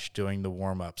Dojo Ash doing the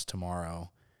warm-ups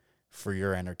tomorrow for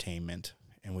your entertainment,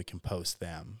 and we can post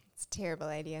them. It's a terrible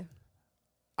idea.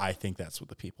 I think that's what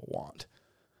the people want.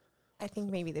 I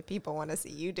think maybe the people want to see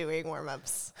you doing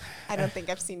warm-ups. I don't think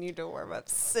I've seen you do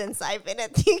warm-ups since I've been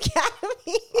at the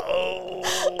academy.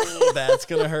 Oh, that's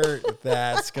going to hurt.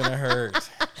 That's going to hurt.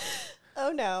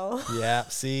 Oh, no. Yeah,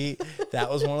 see, that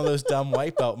was one of those dumb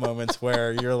white belt moments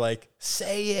where you're like,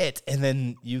 say it, and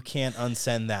then you can't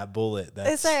unsend that bullet.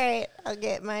 It's all right. I'll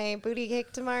get my booty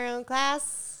kicked tomorrow in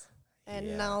class,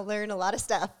 and I'll learn a lot of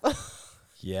stuff.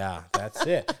 Yeah, that's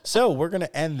it. So we're going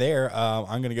to end there.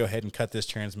 I'm going to go ahead and cut this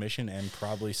transmission and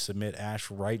probably submit Ash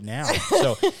right now.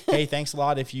 So, hey, thanks a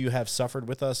lot if you have suffered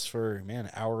with us for, an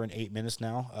hour and 8 minutes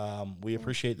now. We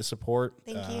appreciate the support.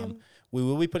 Thank you. We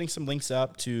will be putting some links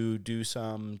up to do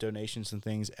some donations and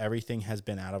things. Everything has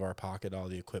been out of our pocket, all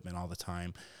the equipment, all the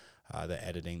time, the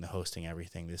editing, the hosting,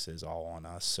 everything. This is all on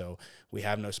us. So we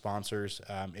have no sponsors.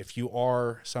 If you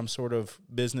are some sort of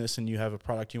business and you have a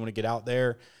product you want to get out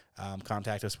there,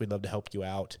 contact us. We'd love to help you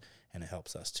out, and it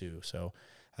helps us too. So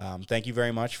thank you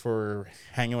very much for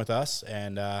hanging with us.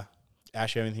 And Ash,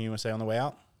 you have anything you want to say on the way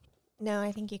out? No,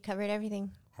 I think you covered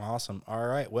everything. Awesome. All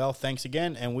right. Well, thanks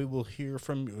again, and you will hear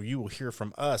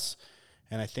from us.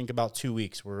 And I think about 2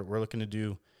 weeks. We're looking to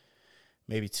do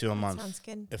maybe 2 a month. Sounds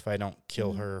good. If I don't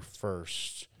kill her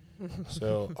first.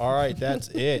 So, all right, that's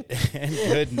it. And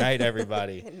good night,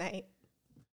 everybody. Good night.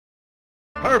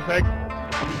 Perfect.